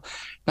formal.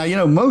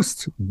 Now,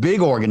 most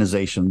big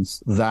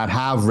organizations that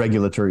have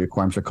regulatory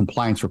requirements or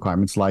compliance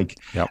requirements, like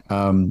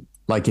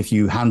if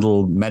you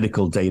handle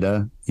medical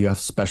data, you have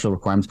special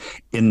requirements.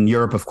 In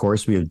Europe, of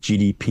course, we have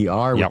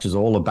GDPR, which is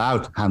all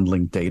about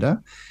handling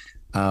data.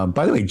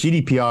 By the way,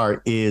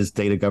 GDPR is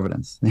data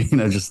governance,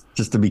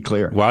 just to be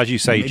clear. Well, as you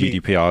say,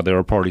 GDPR, there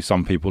are probably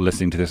some people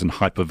listening to this and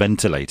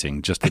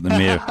hyperventilating just at the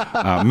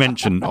mere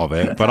mention of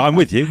it. But I'm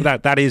with you.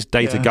 That is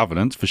data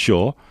governance for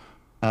sure.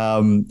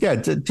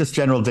 Just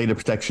general data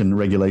protection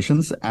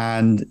regulations,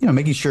 and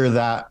making sure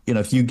that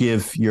if you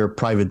give your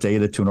private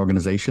data to an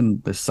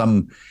organization, there's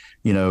some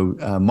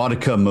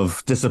modicum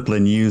of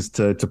discipline used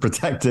to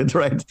protect it,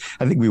 right?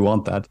 I think we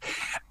want that.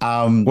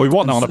 We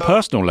want that on a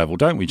personal level,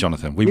 don't we,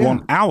 Jonathan? We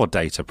want our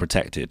data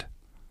protected.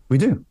 We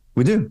do.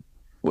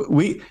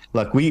 We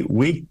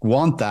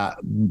want that,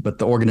 but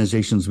the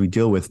organizations we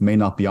deal with may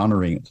not be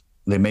honoring it.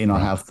 They may not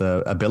have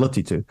the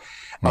ability to.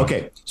 Right.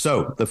 Okay,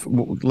 so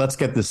let's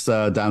get this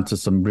down to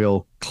some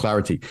real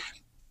clarity.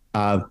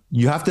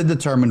 You have to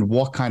determine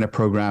what kind of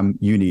program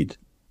you need,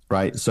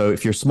 right? So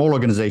if you're a small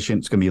organization,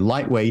 it's going to be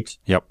lightweight.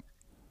 Yep.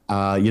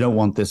 You don't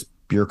want this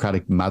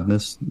bureaucratic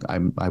madness. I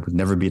would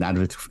never be an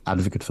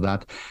advocate for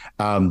that.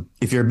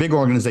 If you're a big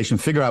organization,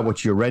 figure out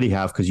what you already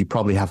have, because you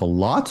probably have a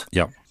lot.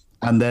 Yeah.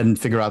 And then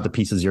figure out the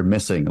pieces you're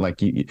missing.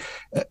 Like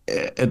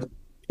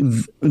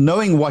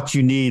knowing what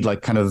you need,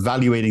 like kind of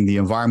evaluating the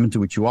environment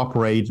in which you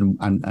operate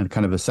and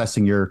kind of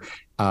assessing your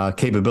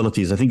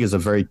capabilities, I think is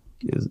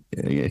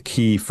a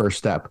key first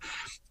step.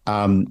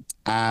 And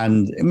I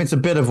mean, it's a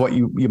bit of what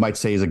you might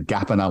say is a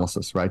gap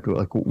analysis, right?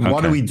 Like,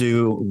 what do we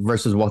do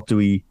versus what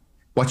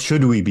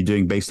should we be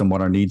doing based on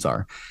what our needs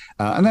are?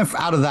 And then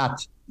out of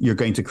that, you're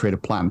going to create a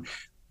plan.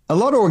 A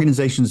lot of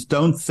organizations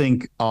don't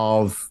think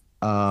of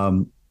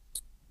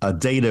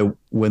data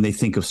when they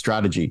think of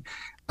strategy.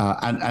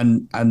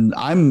 And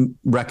I'm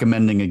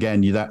recommending,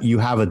 again, that you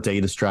have a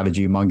data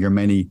strategy among your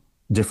many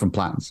different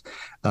plans.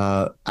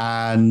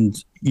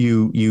 And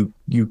you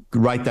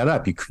write that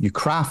up, you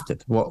craft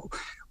it.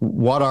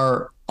 What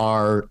are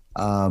our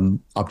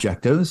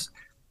objectives?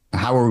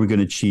 How are we going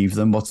to achieve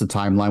them? What's the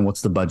timeline?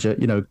 What's the budget?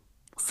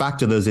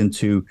 Factor those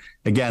into,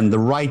 again, the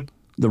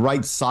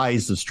right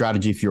size of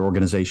strategy for your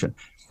organization.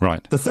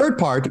 Right. The third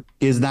part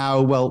is now,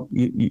 well,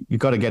 you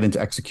got to get into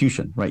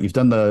execution, right? You've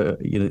done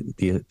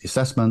the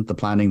assessment, the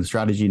planning, the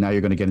strategy. Now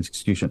you're going to get into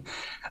execution.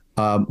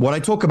 What I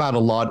talk about a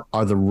lot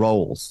are the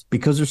roles,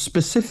 because there's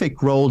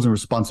specific roles and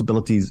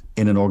responsibilities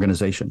in an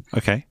organization.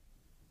 Okay.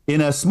 In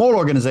a small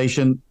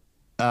organization,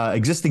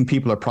 existing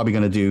people are probably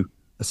going to do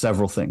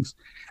several things.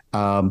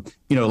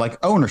 Like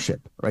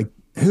ownership, right?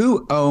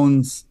 Who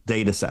owns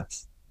data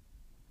sets?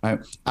 Right?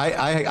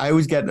 I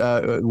always get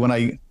when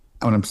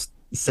I'm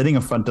standing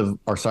in front of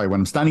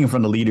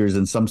leaders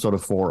in some sort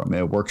of forum,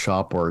 a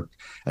workshop or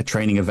a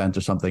training event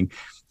or something,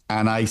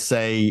 and I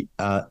say,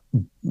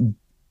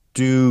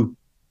 do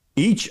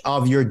each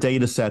of your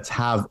data sets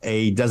have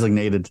a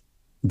designated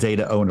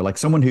data owner, like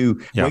someone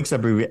who wakes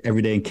up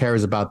every day and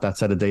cares about that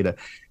set of data?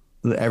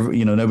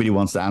 Nobody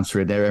wants to answer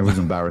it. Everyone's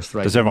embarrassed,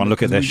 right? Does everyone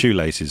look at their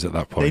shoelaces at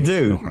that point?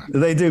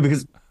 They do,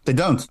 because they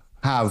don't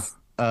have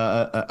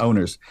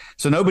owners.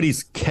 So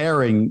nobody's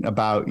caring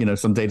about,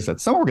 some data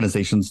sets. Some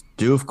organizations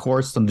do, of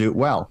course, some do it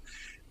well.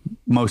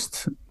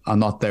 Most are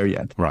not there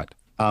yet. Right.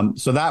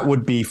 So that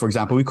would be, for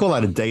example, we call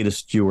that a data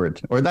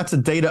steward, or that's a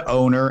data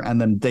owner. And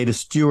then data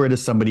steward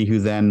is somebody who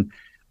then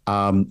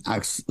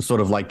acts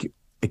sort of like,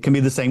 it can be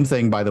the same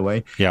thing, by the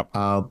way,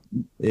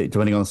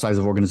 depending on the size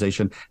of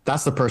organization.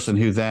 That's the person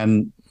who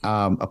then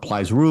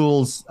applies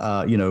rules,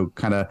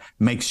 kind of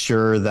makes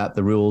sure that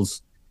the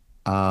rules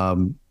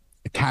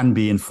can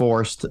be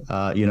enforced,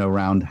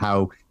 around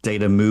how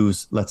data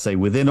moves, let's say,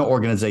 within an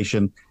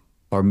organization,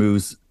 or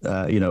moves,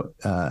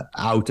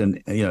 out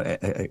and,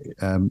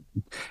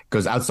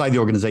 goes outside the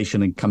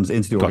organization and comes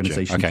into the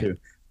organization too.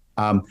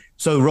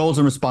 So roles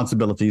and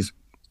responsibilities.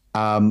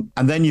 And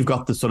then you've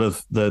got the sort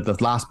of the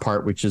last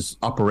part, which is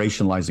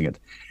operationalizing it.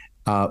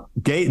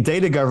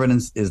 Data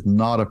governance is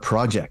not a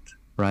project,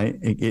 right?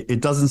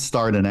 It doesn't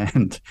start and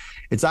end.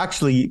 It's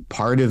actually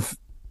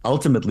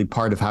ultimately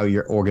part of how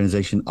your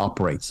organization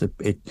operates.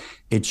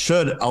 It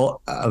should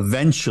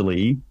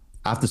eventually,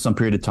 after some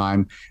period of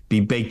time, be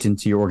baked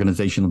into your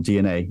organizational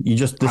DNA.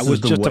 I was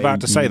just about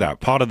to say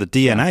that, part of the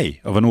DNA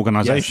of an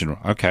organization.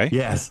 Yes. Okay.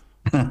 Yes.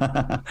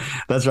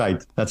 That's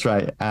right.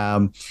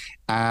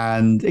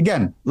 And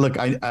again, look,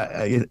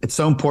 it's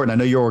so important. I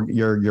know your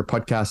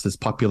podcast is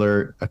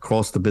popular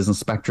across the business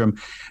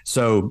spectrum.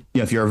 So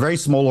if you're a very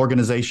small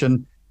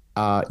organization,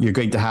 you're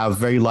going to have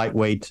very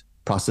lightweight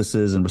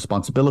processes and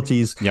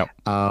responsibilities. Yep.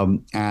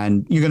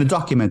 And you're going to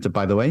document it,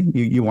 by the way.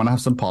 You want to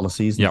have some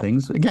policies and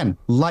things. Again,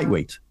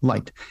 light.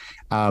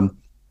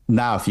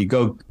 Now, if you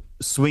go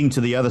swing to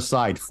the other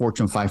side,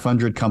 Fortune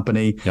 500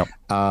 company,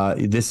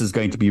 this is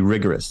going to be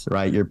rigorous,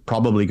 right? You're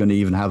probably going to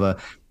even have a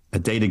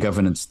data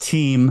governance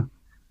team.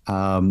 You're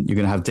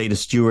going to have data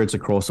stewards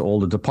across all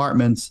the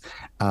departments.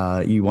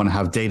 You want to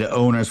have data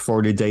owners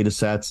for the data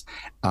sets.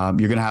 You're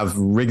going to have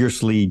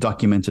rigorously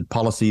documented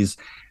policies.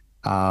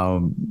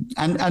 And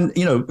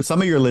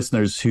some of your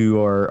listeners who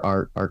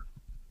are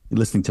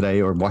listening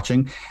today or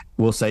watching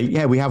will say,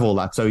 yeah, we have all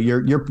that. So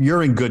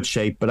you're in good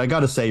shape, but I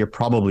got to say you're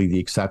probably the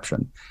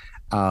exception.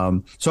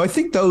 So I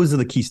think those are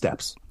the key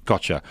steps.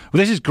 Gotcha. Well,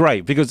 this is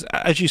great because,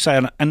 as you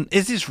say, and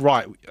is this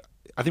right?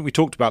 I think we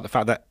talked about the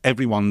fact that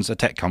everyone's a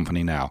tech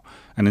company now,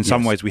 and in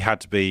some ways we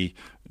had to be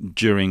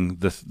during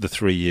the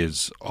 3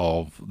 years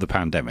of the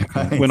pandemic.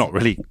 Right. We're not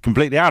really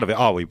completely out of it,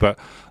 are we? But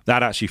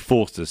that actually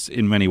forced us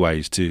in many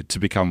ways to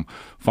become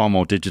far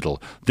more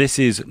digital. This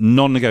is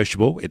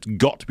non-negotiable. It's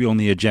got to be on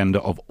the agenda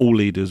of all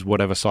leaders,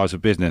 whatever size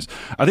of business.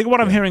 I think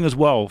what I'm hearing as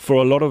well for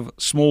a lot of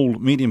small,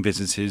 medium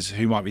businesses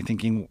who might be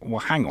thinking, well,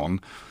 hang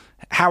on,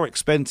 how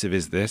expensive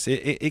is this?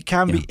 It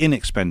can be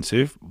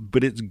inexpensive,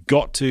 but it's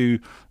got to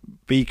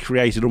be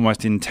created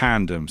almost in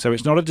tandem. So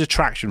it's not a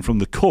detraction from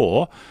the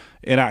core.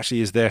 It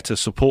actually is there to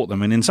support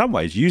them. And in some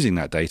ways, using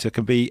that data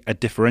can be a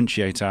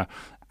differentiator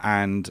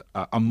and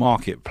a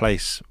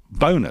marketplace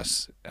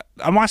bonus.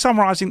 Am I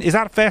summarizing? Is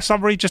that a fair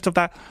summary just of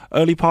that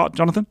early part,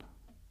 Jonathan?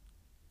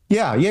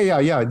 Yeah.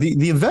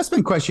 The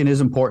investment question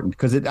is important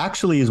because it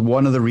actually is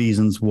one of the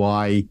reasons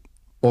why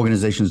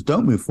organizations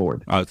don't move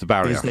forward. Oh, it's a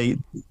barrier.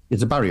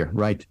 It's a barrier,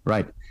 right?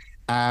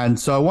 And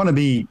so I want to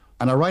be,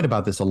 and I write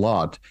about this a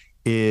lot,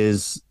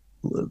 is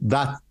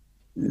that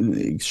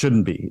it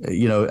shouldn't be.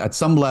 At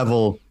some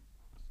level,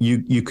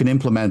 you can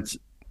implement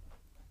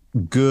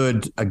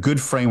a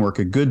good framework,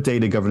 a good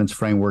data governance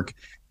framework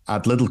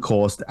at little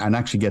cost, and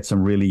actually get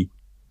some really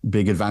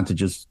big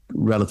advantages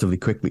relatively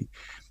quickly.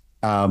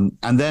 And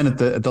then at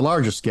the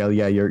larger scale,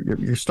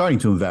 you're starting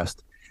to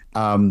invest.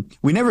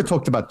 We never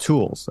talked about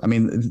tools. I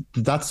mean,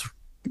 that's,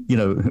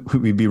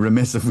 we'd be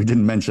remiss if we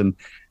didn't mention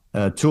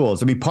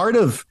tools. I mean, part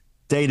of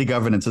data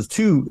governance is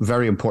two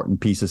very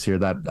important pieces here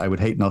that I would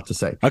hate not to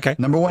say. Okay.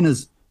 Number one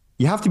is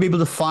you have to be able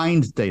to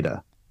find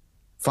data,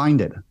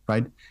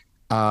 right?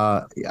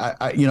 I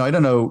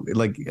don't know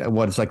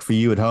what it's like for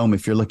you at home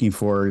if you're looking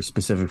for a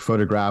specific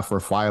photograph or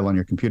file on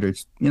your computer.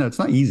 It's it's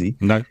not easy.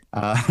 No.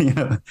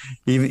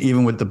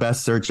 Even with the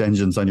best search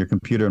engines on your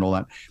computer and all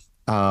that.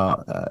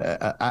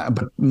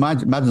 But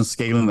imagine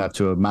scaling that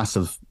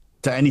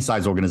to any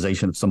size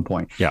organization at some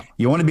point. Yeah.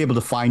 You want to be able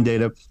to find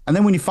data, and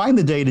then when you find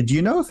the data, do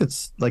you know if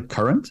it's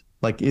current?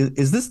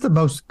 Is this the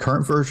most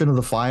current version of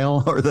the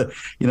file or the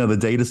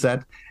data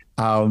set?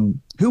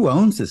 Who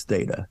owns this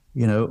data?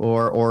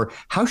 Or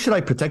how should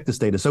I protect this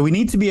data? So we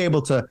need to be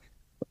able to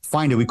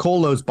find it. We call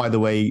those, by the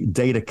way,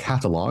 data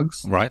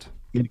catalogs. Right.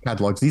 Data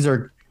catalogs. These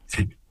are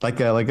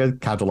like a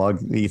catalog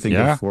that you think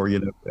of for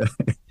in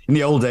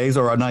the old days,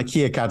 or an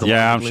IKEA catalog.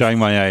 Yeah, I'm showing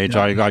my age.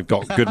 I've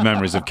got good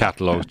memories of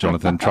catalogs,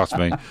 Jonathan. Trust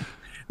me.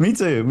 Me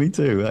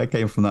too. I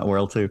came from that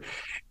world too.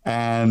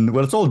 And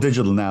it's all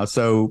digital now.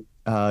 So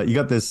you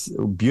got this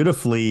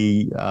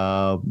beautifully,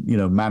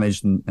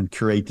 managed and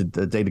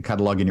curated data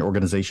catalog in your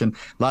organization.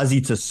 Allows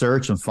you to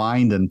search and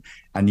find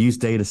and use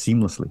data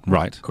seamlessly.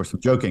 Right. Of course,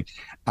 I'm joking.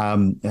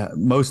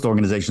 Most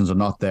organizations are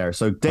not there.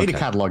 So data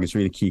catalog is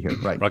really key here,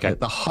 right? Okay.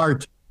 The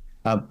heart,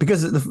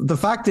 because the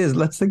fact is,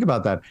 let's think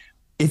about that.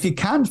 If you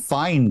can't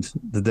find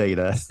the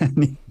data,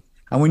 and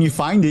when you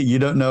find it, you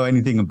don't know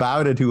anything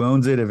about it, who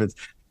owns it, if it's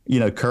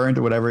current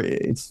or whatever,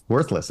 it's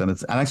worthless, and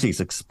actually it's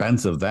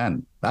expensive.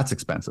 Then that's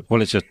expensive.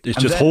 Well, it's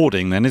just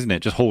hoarding, then, isn't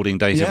it? Just hoarding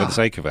data for the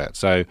sake of it.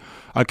 So,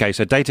 okay,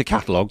 so data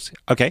catalogs.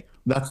 Okay,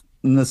 that's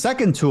the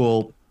second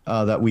tool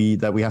that we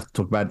have to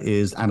talk about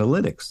is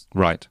analytics.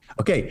 Right.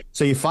 Okay,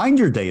 so you find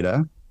your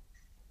data,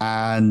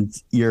 and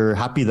you're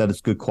happy that it's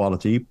good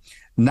quality.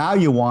 Now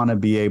you want to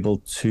be able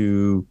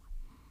to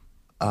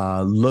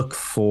look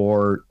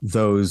for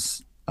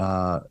those,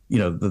 the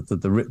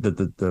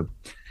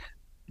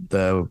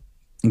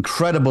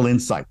incredible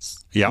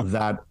insights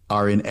that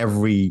are in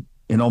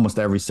almost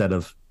every set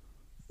of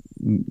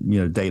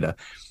data.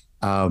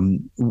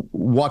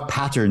 What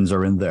patterns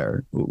are in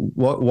there?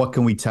 What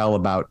can we tell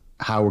about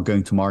how we're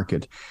going to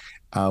market?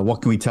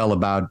 What can we tell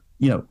about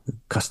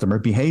customer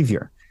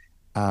behavior?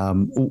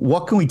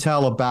 What can we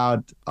tell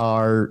about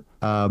our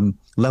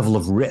level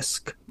of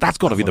risk? That's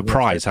got to be the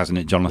prize, hasn't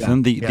it,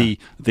 Jonathan?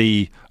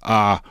 The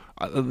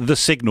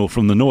signal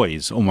from the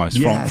noise,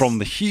 almost from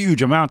the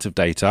huge amount of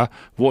data.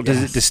 What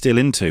does it distill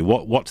into?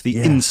 What's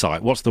the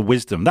insight? What's the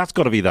wisdom? That's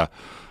got to be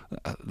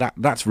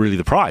that's really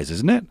the prize,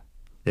 isn't it?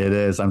 It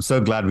is. I'm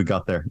so glad we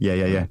got there.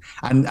 Yeah.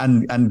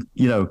 And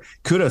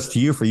kudos to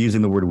you for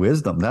using the word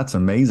wisdom. That's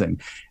amazing.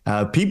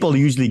 People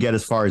usually get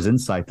as far as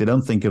insight. They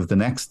don't think of the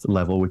next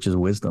level, which is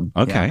wisdom.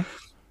 Okay.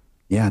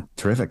 Yeah,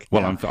 terrific.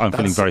 Well, I'm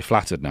feeling very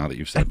flattered now that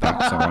you've said that.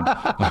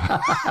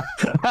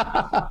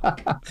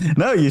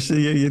 No, you should.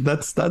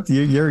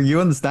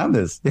 You understand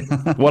this.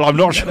 Well, I'm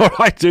not sure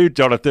I do,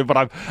 Jonathan,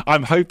 but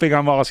I'm hoping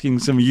I'm asking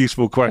some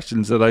useful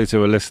questions to those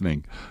who are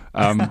listening.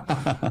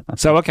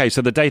 So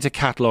the data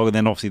catalog, and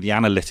then obviously the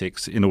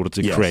analytics in order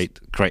to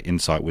create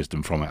insight,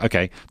 wisdom from it.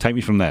 Okay, take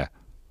me from there.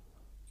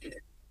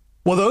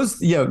 Well, those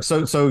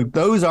so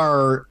those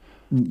are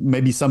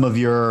maybe some of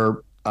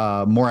your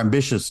more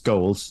ambitious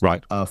goals,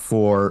 right?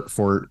 For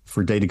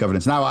data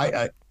governance. Now,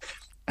 I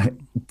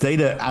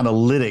data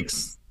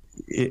analytics.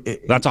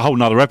 That's a whole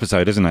nother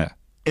episode, isn't it?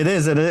 It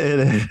is. It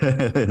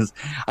is.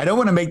 I don't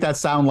want to make that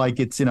sound like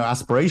it's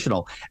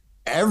aspirational.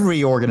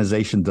 Every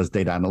organization does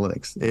data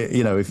analytics.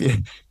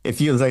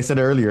 If you, as I said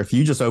earlier, if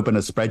you just open a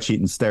spreadsheet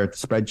and stare at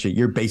the spreadsheet,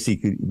 you're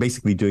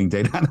basically doing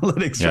data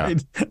analytics,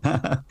 right?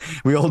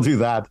 We all do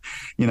that,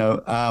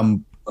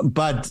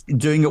 but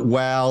doing it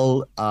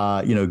well,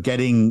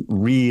 getting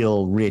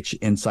real rich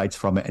insights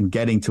from it and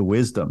getting to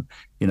wisdom,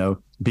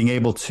 being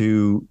able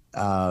to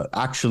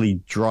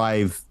actually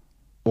drive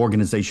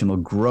organizational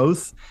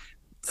growth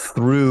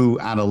through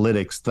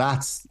analytics.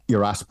 That's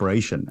your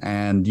aspiration,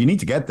 and you need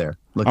to get there.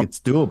 Look, it's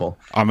doable.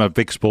 I'm a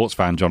big sports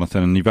fan,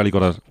 Jonathan, and you've only got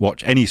to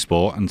watch any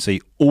sport and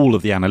see all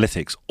of the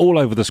analytics all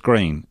over the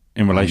screen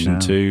in relation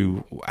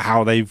to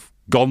how they've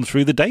gone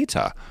through the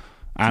data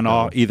and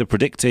are either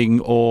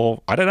predicting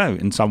or, I don't know,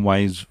 in some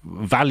ways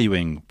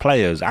valuing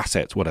players,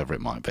 assets, whatever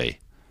it might be.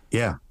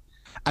 Yeah.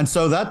 And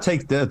so that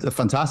takes the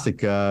fantastic,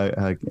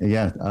 to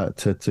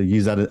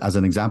use that as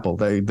an example.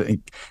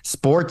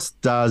 Sports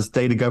does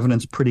data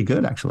governance pretty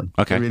good, actually.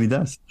 Okay. It really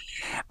does.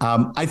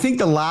 I think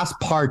the last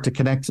part to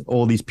connect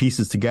all these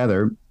pieces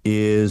together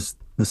is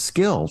the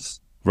skills.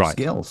 Right.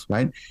 skills,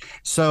 right?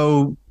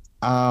 So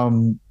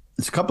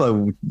it's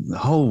a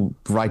whole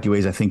variety of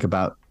ways I think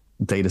about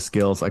data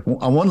skills. Like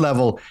on one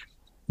level,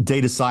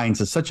 data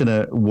science is such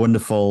a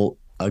wonderful,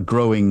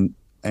 growing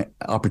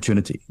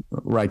opportunity,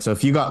 right? So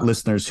if you got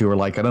listeners who are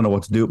like, I don't know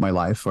what to do with my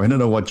life, or I don't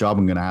know what job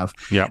I'm going to have,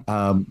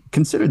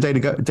 consider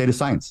data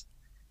science.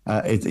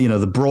 It's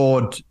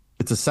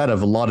it's a set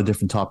of a lot of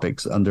different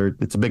topics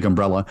it's a big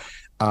umbrella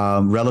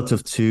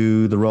relative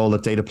to the role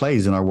that data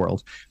plays in our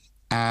world,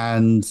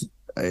 and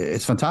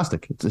it's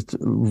fantastic. It's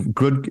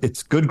good.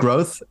 It's good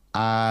growth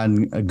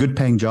and good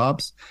paying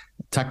jobs,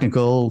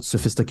 technical,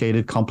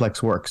 sophisticated,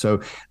 complex work.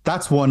 So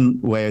that's one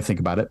way I think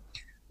about it.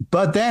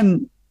 But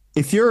then,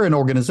 if you're an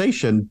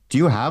organization, do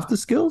you have the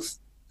skills?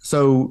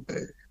 So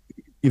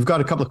you've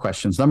got a couple of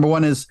questions. Number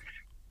one is,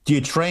 do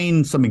you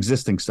train some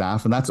existing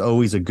staff? And that's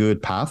always a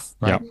good path,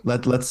 right?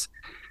 Yep.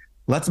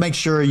 Let's make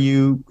sure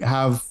you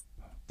have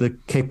the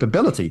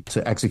capability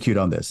to execute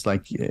on this.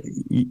 Like,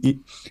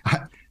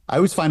 I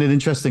always find it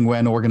interesting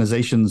when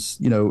organizations,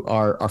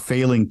 are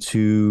failing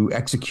to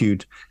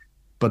execute,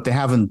 but they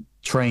haven't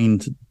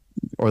trained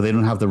or they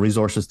don't have the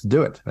resources to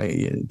do it.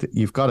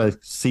 You've got to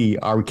see,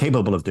 are we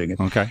capable of doing it?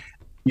 Okay.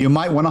 You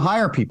might want to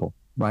hire people,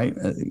 right?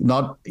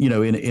 Not,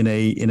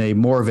 in a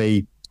more of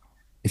a,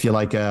 if you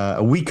like, a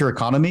weaker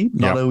economy,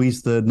 not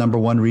always the number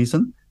one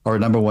reason or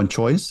number one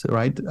choice,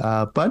 right?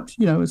 But,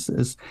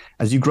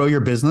 as you grow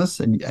your business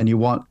and you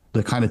want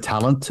the kind of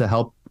talent to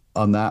help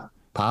on that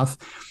path,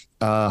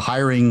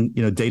 hiring,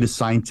 data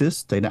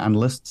scientists, data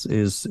analysts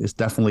is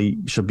definitely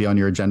should be on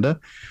your agenda.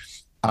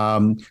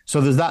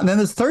 So there's that, and then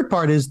the third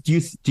part is, do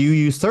you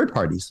use third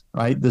parties?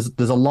 Right? There's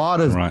a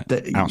lot of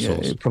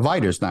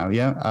providers now,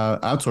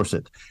 outsource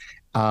it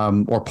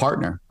or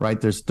partner. Right?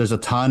 There's a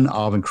ton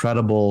of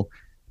incredible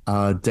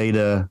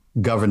data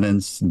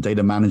governance and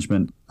data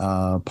management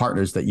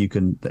partners that you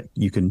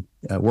can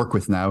work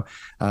with now,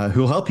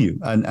 who will help you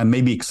and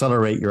maybe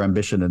accelerate your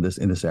ambition in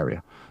this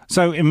area.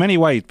 So in many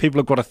ways, people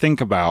have got to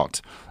think about,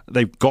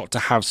 they've got to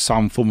have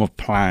some form of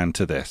plan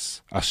to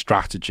this, a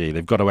strategy.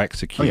 They've got to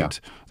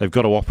execute. They've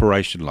got to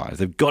operationalize.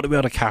 They've got to be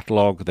able to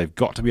catalog. They've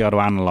got to be able to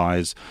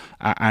analyze.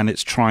 And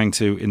it's trying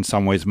to, in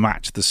some ways,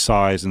 match the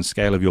size and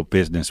scale of your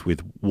business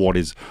with what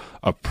is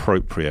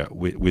appropriate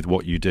with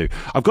what you do.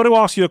 I've got to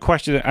ask you a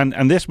question,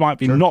 and this might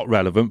be not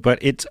relevant, but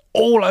it's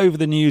all over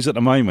the news at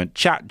the moment.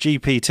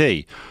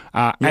 ChatGPT,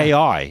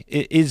 AI.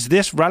 Is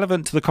this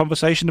relevant to the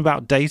conversation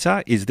about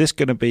data? Is this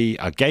going to be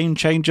a game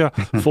changer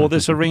for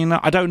this arena?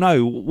 I don't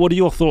know. What are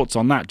your thoughts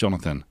on that,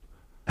 Jonathan?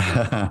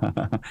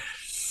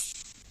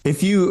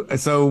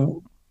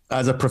 So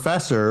as a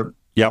professor,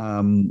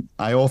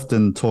 I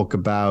often talk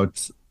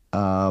about,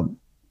 I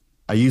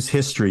use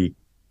history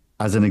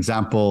as an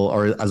example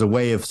or as a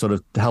way of sort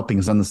of helping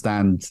us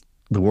understand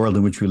the world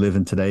in which we live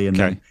in today, and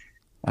then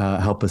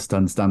help us to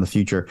understand the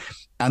future.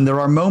 And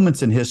there are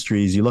moments in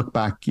history, as you look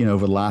back,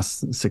 over the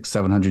last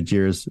 600-700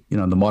 years,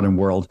 in the modern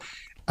world,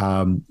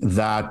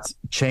 that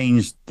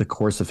changed the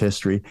course of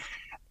history.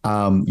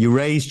 You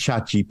raise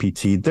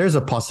ChatGPT, there's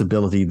a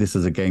possibility this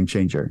is a game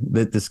changer,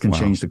 that this can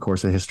change the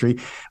course of history.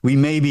 We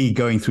may be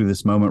going through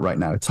this moment right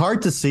now. It's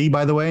hard to see,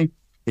 by the way.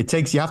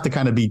 You have to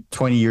kind of be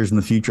 20 years in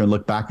the future and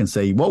look back and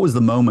say, what was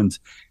the moment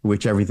in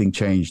which everything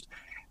changed?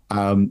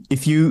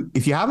 If you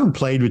haven't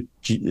played with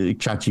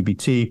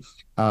ChatGPT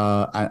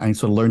and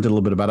sort of learned a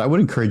little bit about it, I would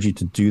encourage you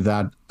to do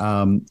that.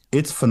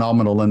 It's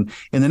phenomenal. And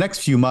in the next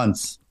few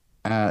months,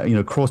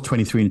 across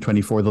 23 and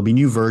 24, there'll be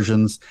new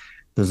versions.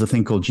 There's a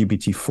thing called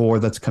GPT-4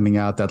 that's coming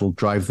out that'll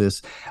drive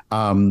this.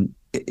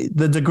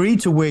 The degree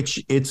to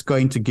which it's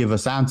going to give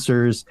us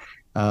answers,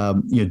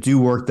 do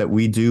work that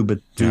we do, but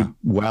do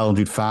well and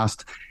do it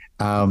fast.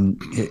 One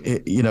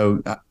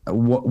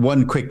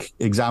quick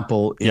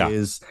example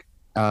is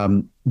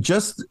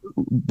just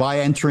by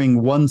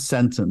entering one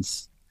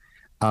sentence,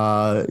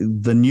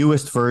 the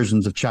newest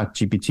versions of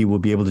ChatGPT will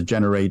be able to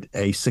generate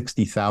a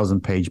 60,000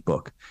 page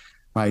book.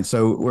 Right,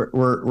 so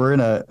we're in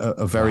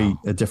a very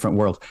different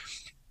world.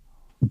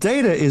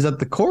 Data is at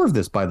the core of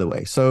this, by the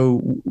way. So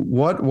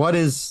what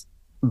is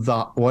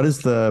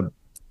the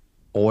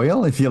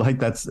oil, if you like?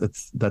 That's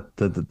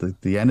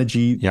the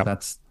energy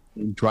that's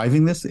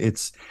driving this.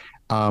 It's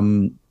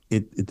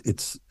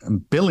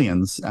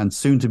billions and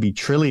soon to be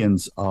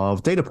trillions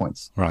of data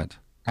points. Right.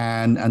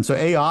 And so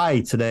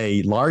AI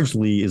today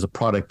largely is a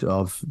product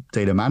of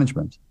data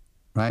management,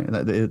 right?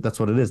 That's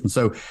what it is. And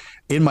so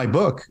in my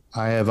book,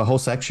 I have a whole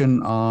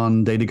section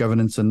on data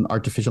governance and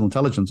artificial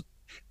intelligence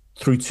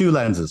through two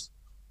lenses.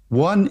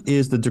 One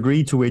is the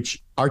degree to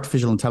which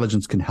artificial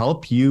intelligence can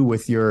help you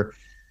with your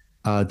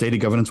data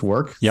governance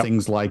work,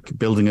 things like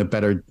building a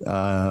better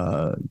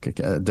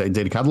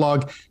data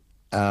catalog,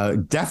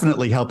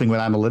 definitely helping with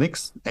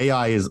analytics.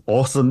 AI is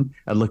awesome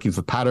at looking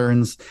for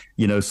patterns,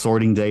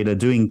 sorting data,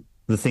 doing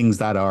the things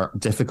that are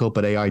difficult,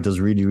 but AI does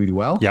really, really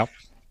well. Yep.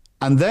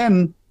 And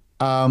then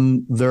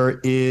there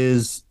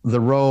is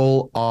the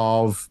role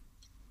of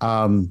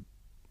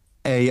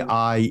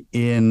AI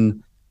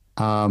in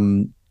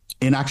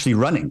in actually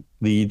running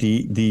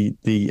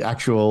the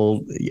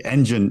actual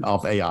engine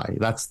of AI.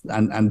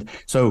 And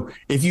so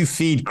if you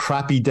feed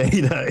crappy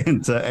data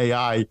into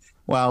AI,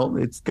 well,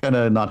 it's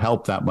gonna not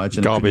help that much.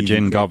 And garbage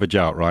in, garbage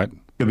out, right?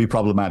 Could be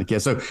problematic. Yeah.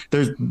 So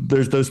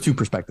there's those two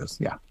perspectives.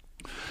 Yeah.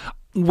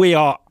 We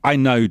are, I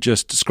know,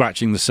 just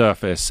scratching the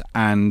surface,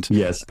 and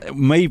yes,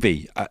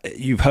 maybe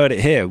you've heard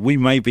it here. We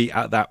may be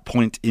at that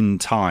point in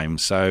time,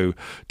 so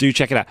do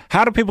check it out.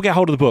 How do people get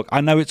hold of the book?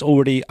 I know it's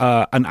already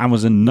an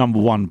Amazon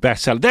 #1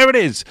 bestseller. There it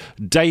is,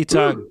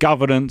 Data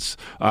Governance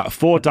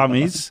for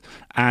Dummies,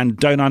 and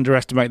don't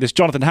underestimate this.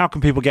 Jonathan, how can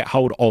people get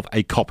hold of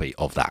a copy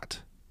of that?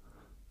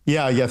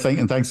 Yeah.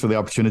 And thanks for the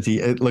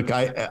opportunity. Look,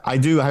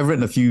 I've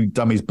written a few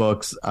dummies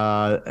books.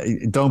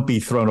 Don't be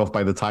thrown off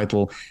by the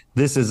title.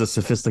 This is a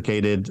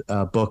sophisticated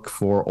book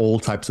for all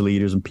types of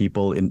leaders and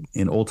people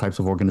in all types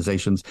of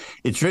organizations.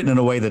 It's written in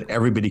a way that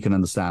everybody can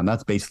understand.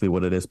 That's basically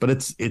what it is. But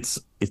it's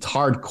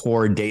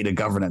hardcore data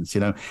governance.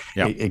 Yep.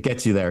 It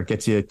gets you there,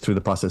 gets you through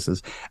the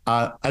processes.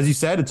 As you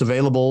said, it's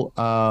available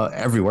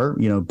everywhere.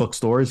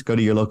 Bookstores. Go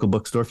to your local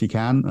bookstore if you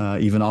can.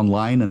 Even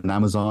online, and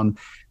Amazon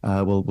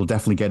will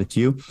definitely get it to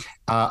you.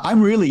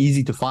 I'm really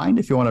easy to find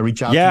if you want to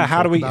reach out. Yeah,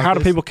 how do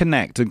people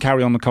connect and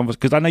carry on the conversation?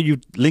 Because I know you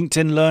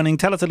LinkedIn Learning.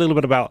 Tell us a little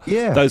bit about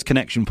those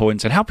connection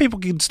points and how people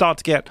can start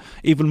to get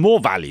even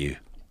more value.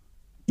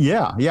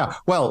 Yeah.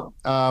 Well,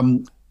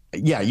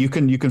 you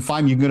can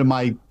find me. You can go to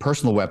my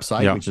personal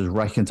website, which is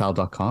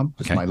Reichental.com.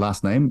 It's my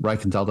last name,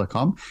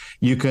 Reichental.com.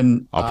 You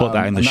can. I'll put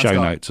that in the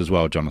show notes as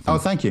well, Jonathan. Oh,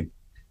 thank you.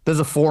 There's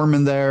a form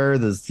in there.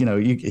 There's,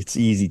 it's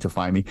easy to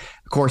find me.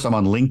 Of course, I'm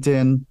on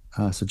LinkedIn.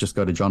 So just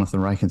go to Jonathan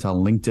Reichental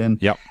on LinkedIn.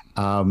 Yep.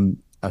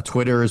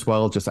 Twitter as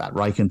well, just at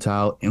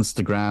Reichental.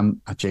 Instagram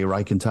at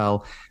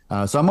 @JReichental.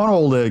 So I'm on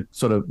all the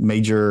sort of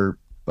major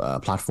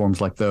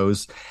platforms like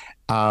those.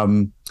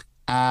 And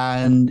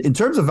in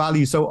terms of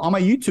value, so on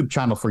my YouTube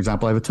channel, for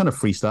example, I have a ton of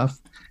free stuff.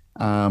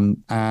 And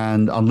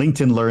on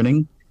LinkedIn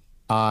Learning,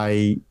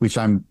 which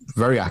I'm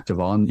very active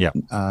on. Yep.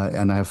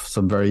 And I have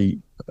some very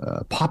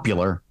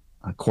popular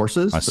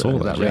courses. I saw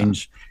that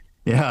range,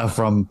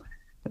 from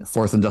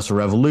Fourth Industrial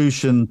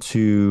Revolution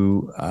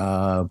to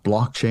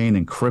blockchain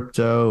and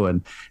crypto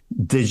and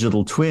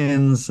digital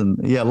twins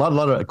and a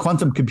lot of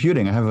quantum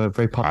computing. I have a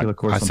very popular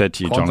course. I said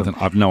to you, quantum.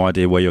 Jonathan, I've no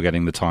idea where you're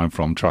getting the time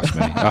from. Trust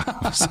me.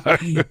 So,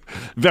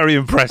 very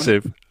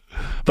impressive.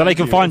 But they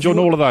can find you on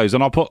all of those,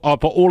 and I'll put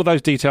all of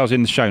those details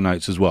in the show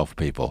notes as well for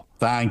people.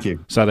 Thank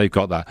you. So they've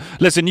got that.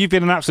 Listen, you've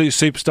been an absolute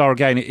superstar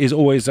again. It is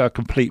always a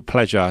complete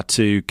pleasure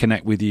to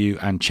connect with you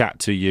and chat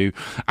to you.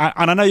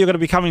 And I know you're going to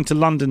be coming to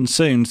London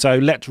soon, so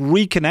let's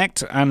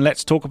reconnect and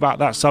let's talk about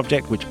that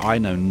subject, which I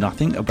know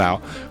nothing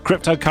about,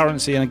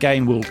 cryptocurrency. And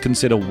again, we'll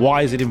consider,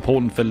 why is it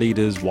important for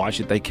leaders? Why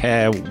should they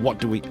care?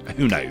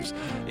 Who knows?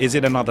 Is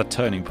it another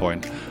turning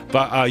point?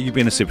 But you've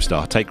been a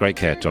superstar. Take great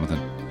care, Jonathan.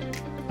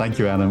 Thank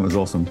you, Adam. It was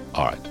awesome.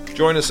 All right.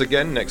 Join us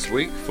again next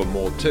week for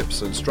more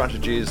tips and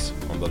strategies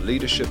on the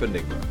Leadership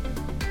Enigma.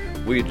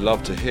 We'd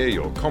love to hear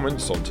your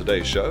comments on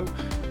today's show,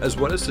 as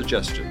well as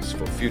suggestions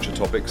for future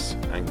topics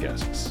and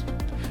guests.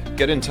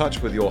 Get in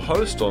touch with your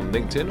host on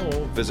LinkedIn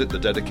or visit the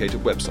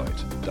dedicated website,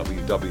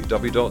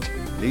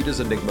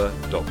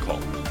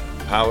 www.leadersenigma.com,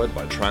 powered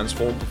by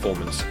Transform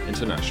Performance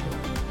International,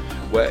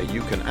 where you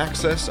can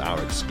access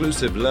our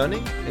exclusive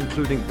learning,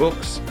 including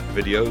books,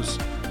 videos,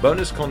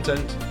 bonus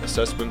content,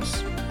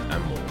 assessments,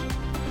 and more.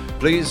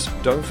 Please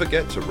don't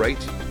forget to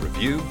rate,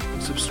 review,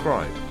 and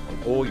subscribe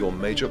on all your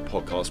major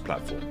podcast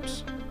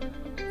platforms.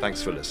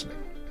 Thanks for listening.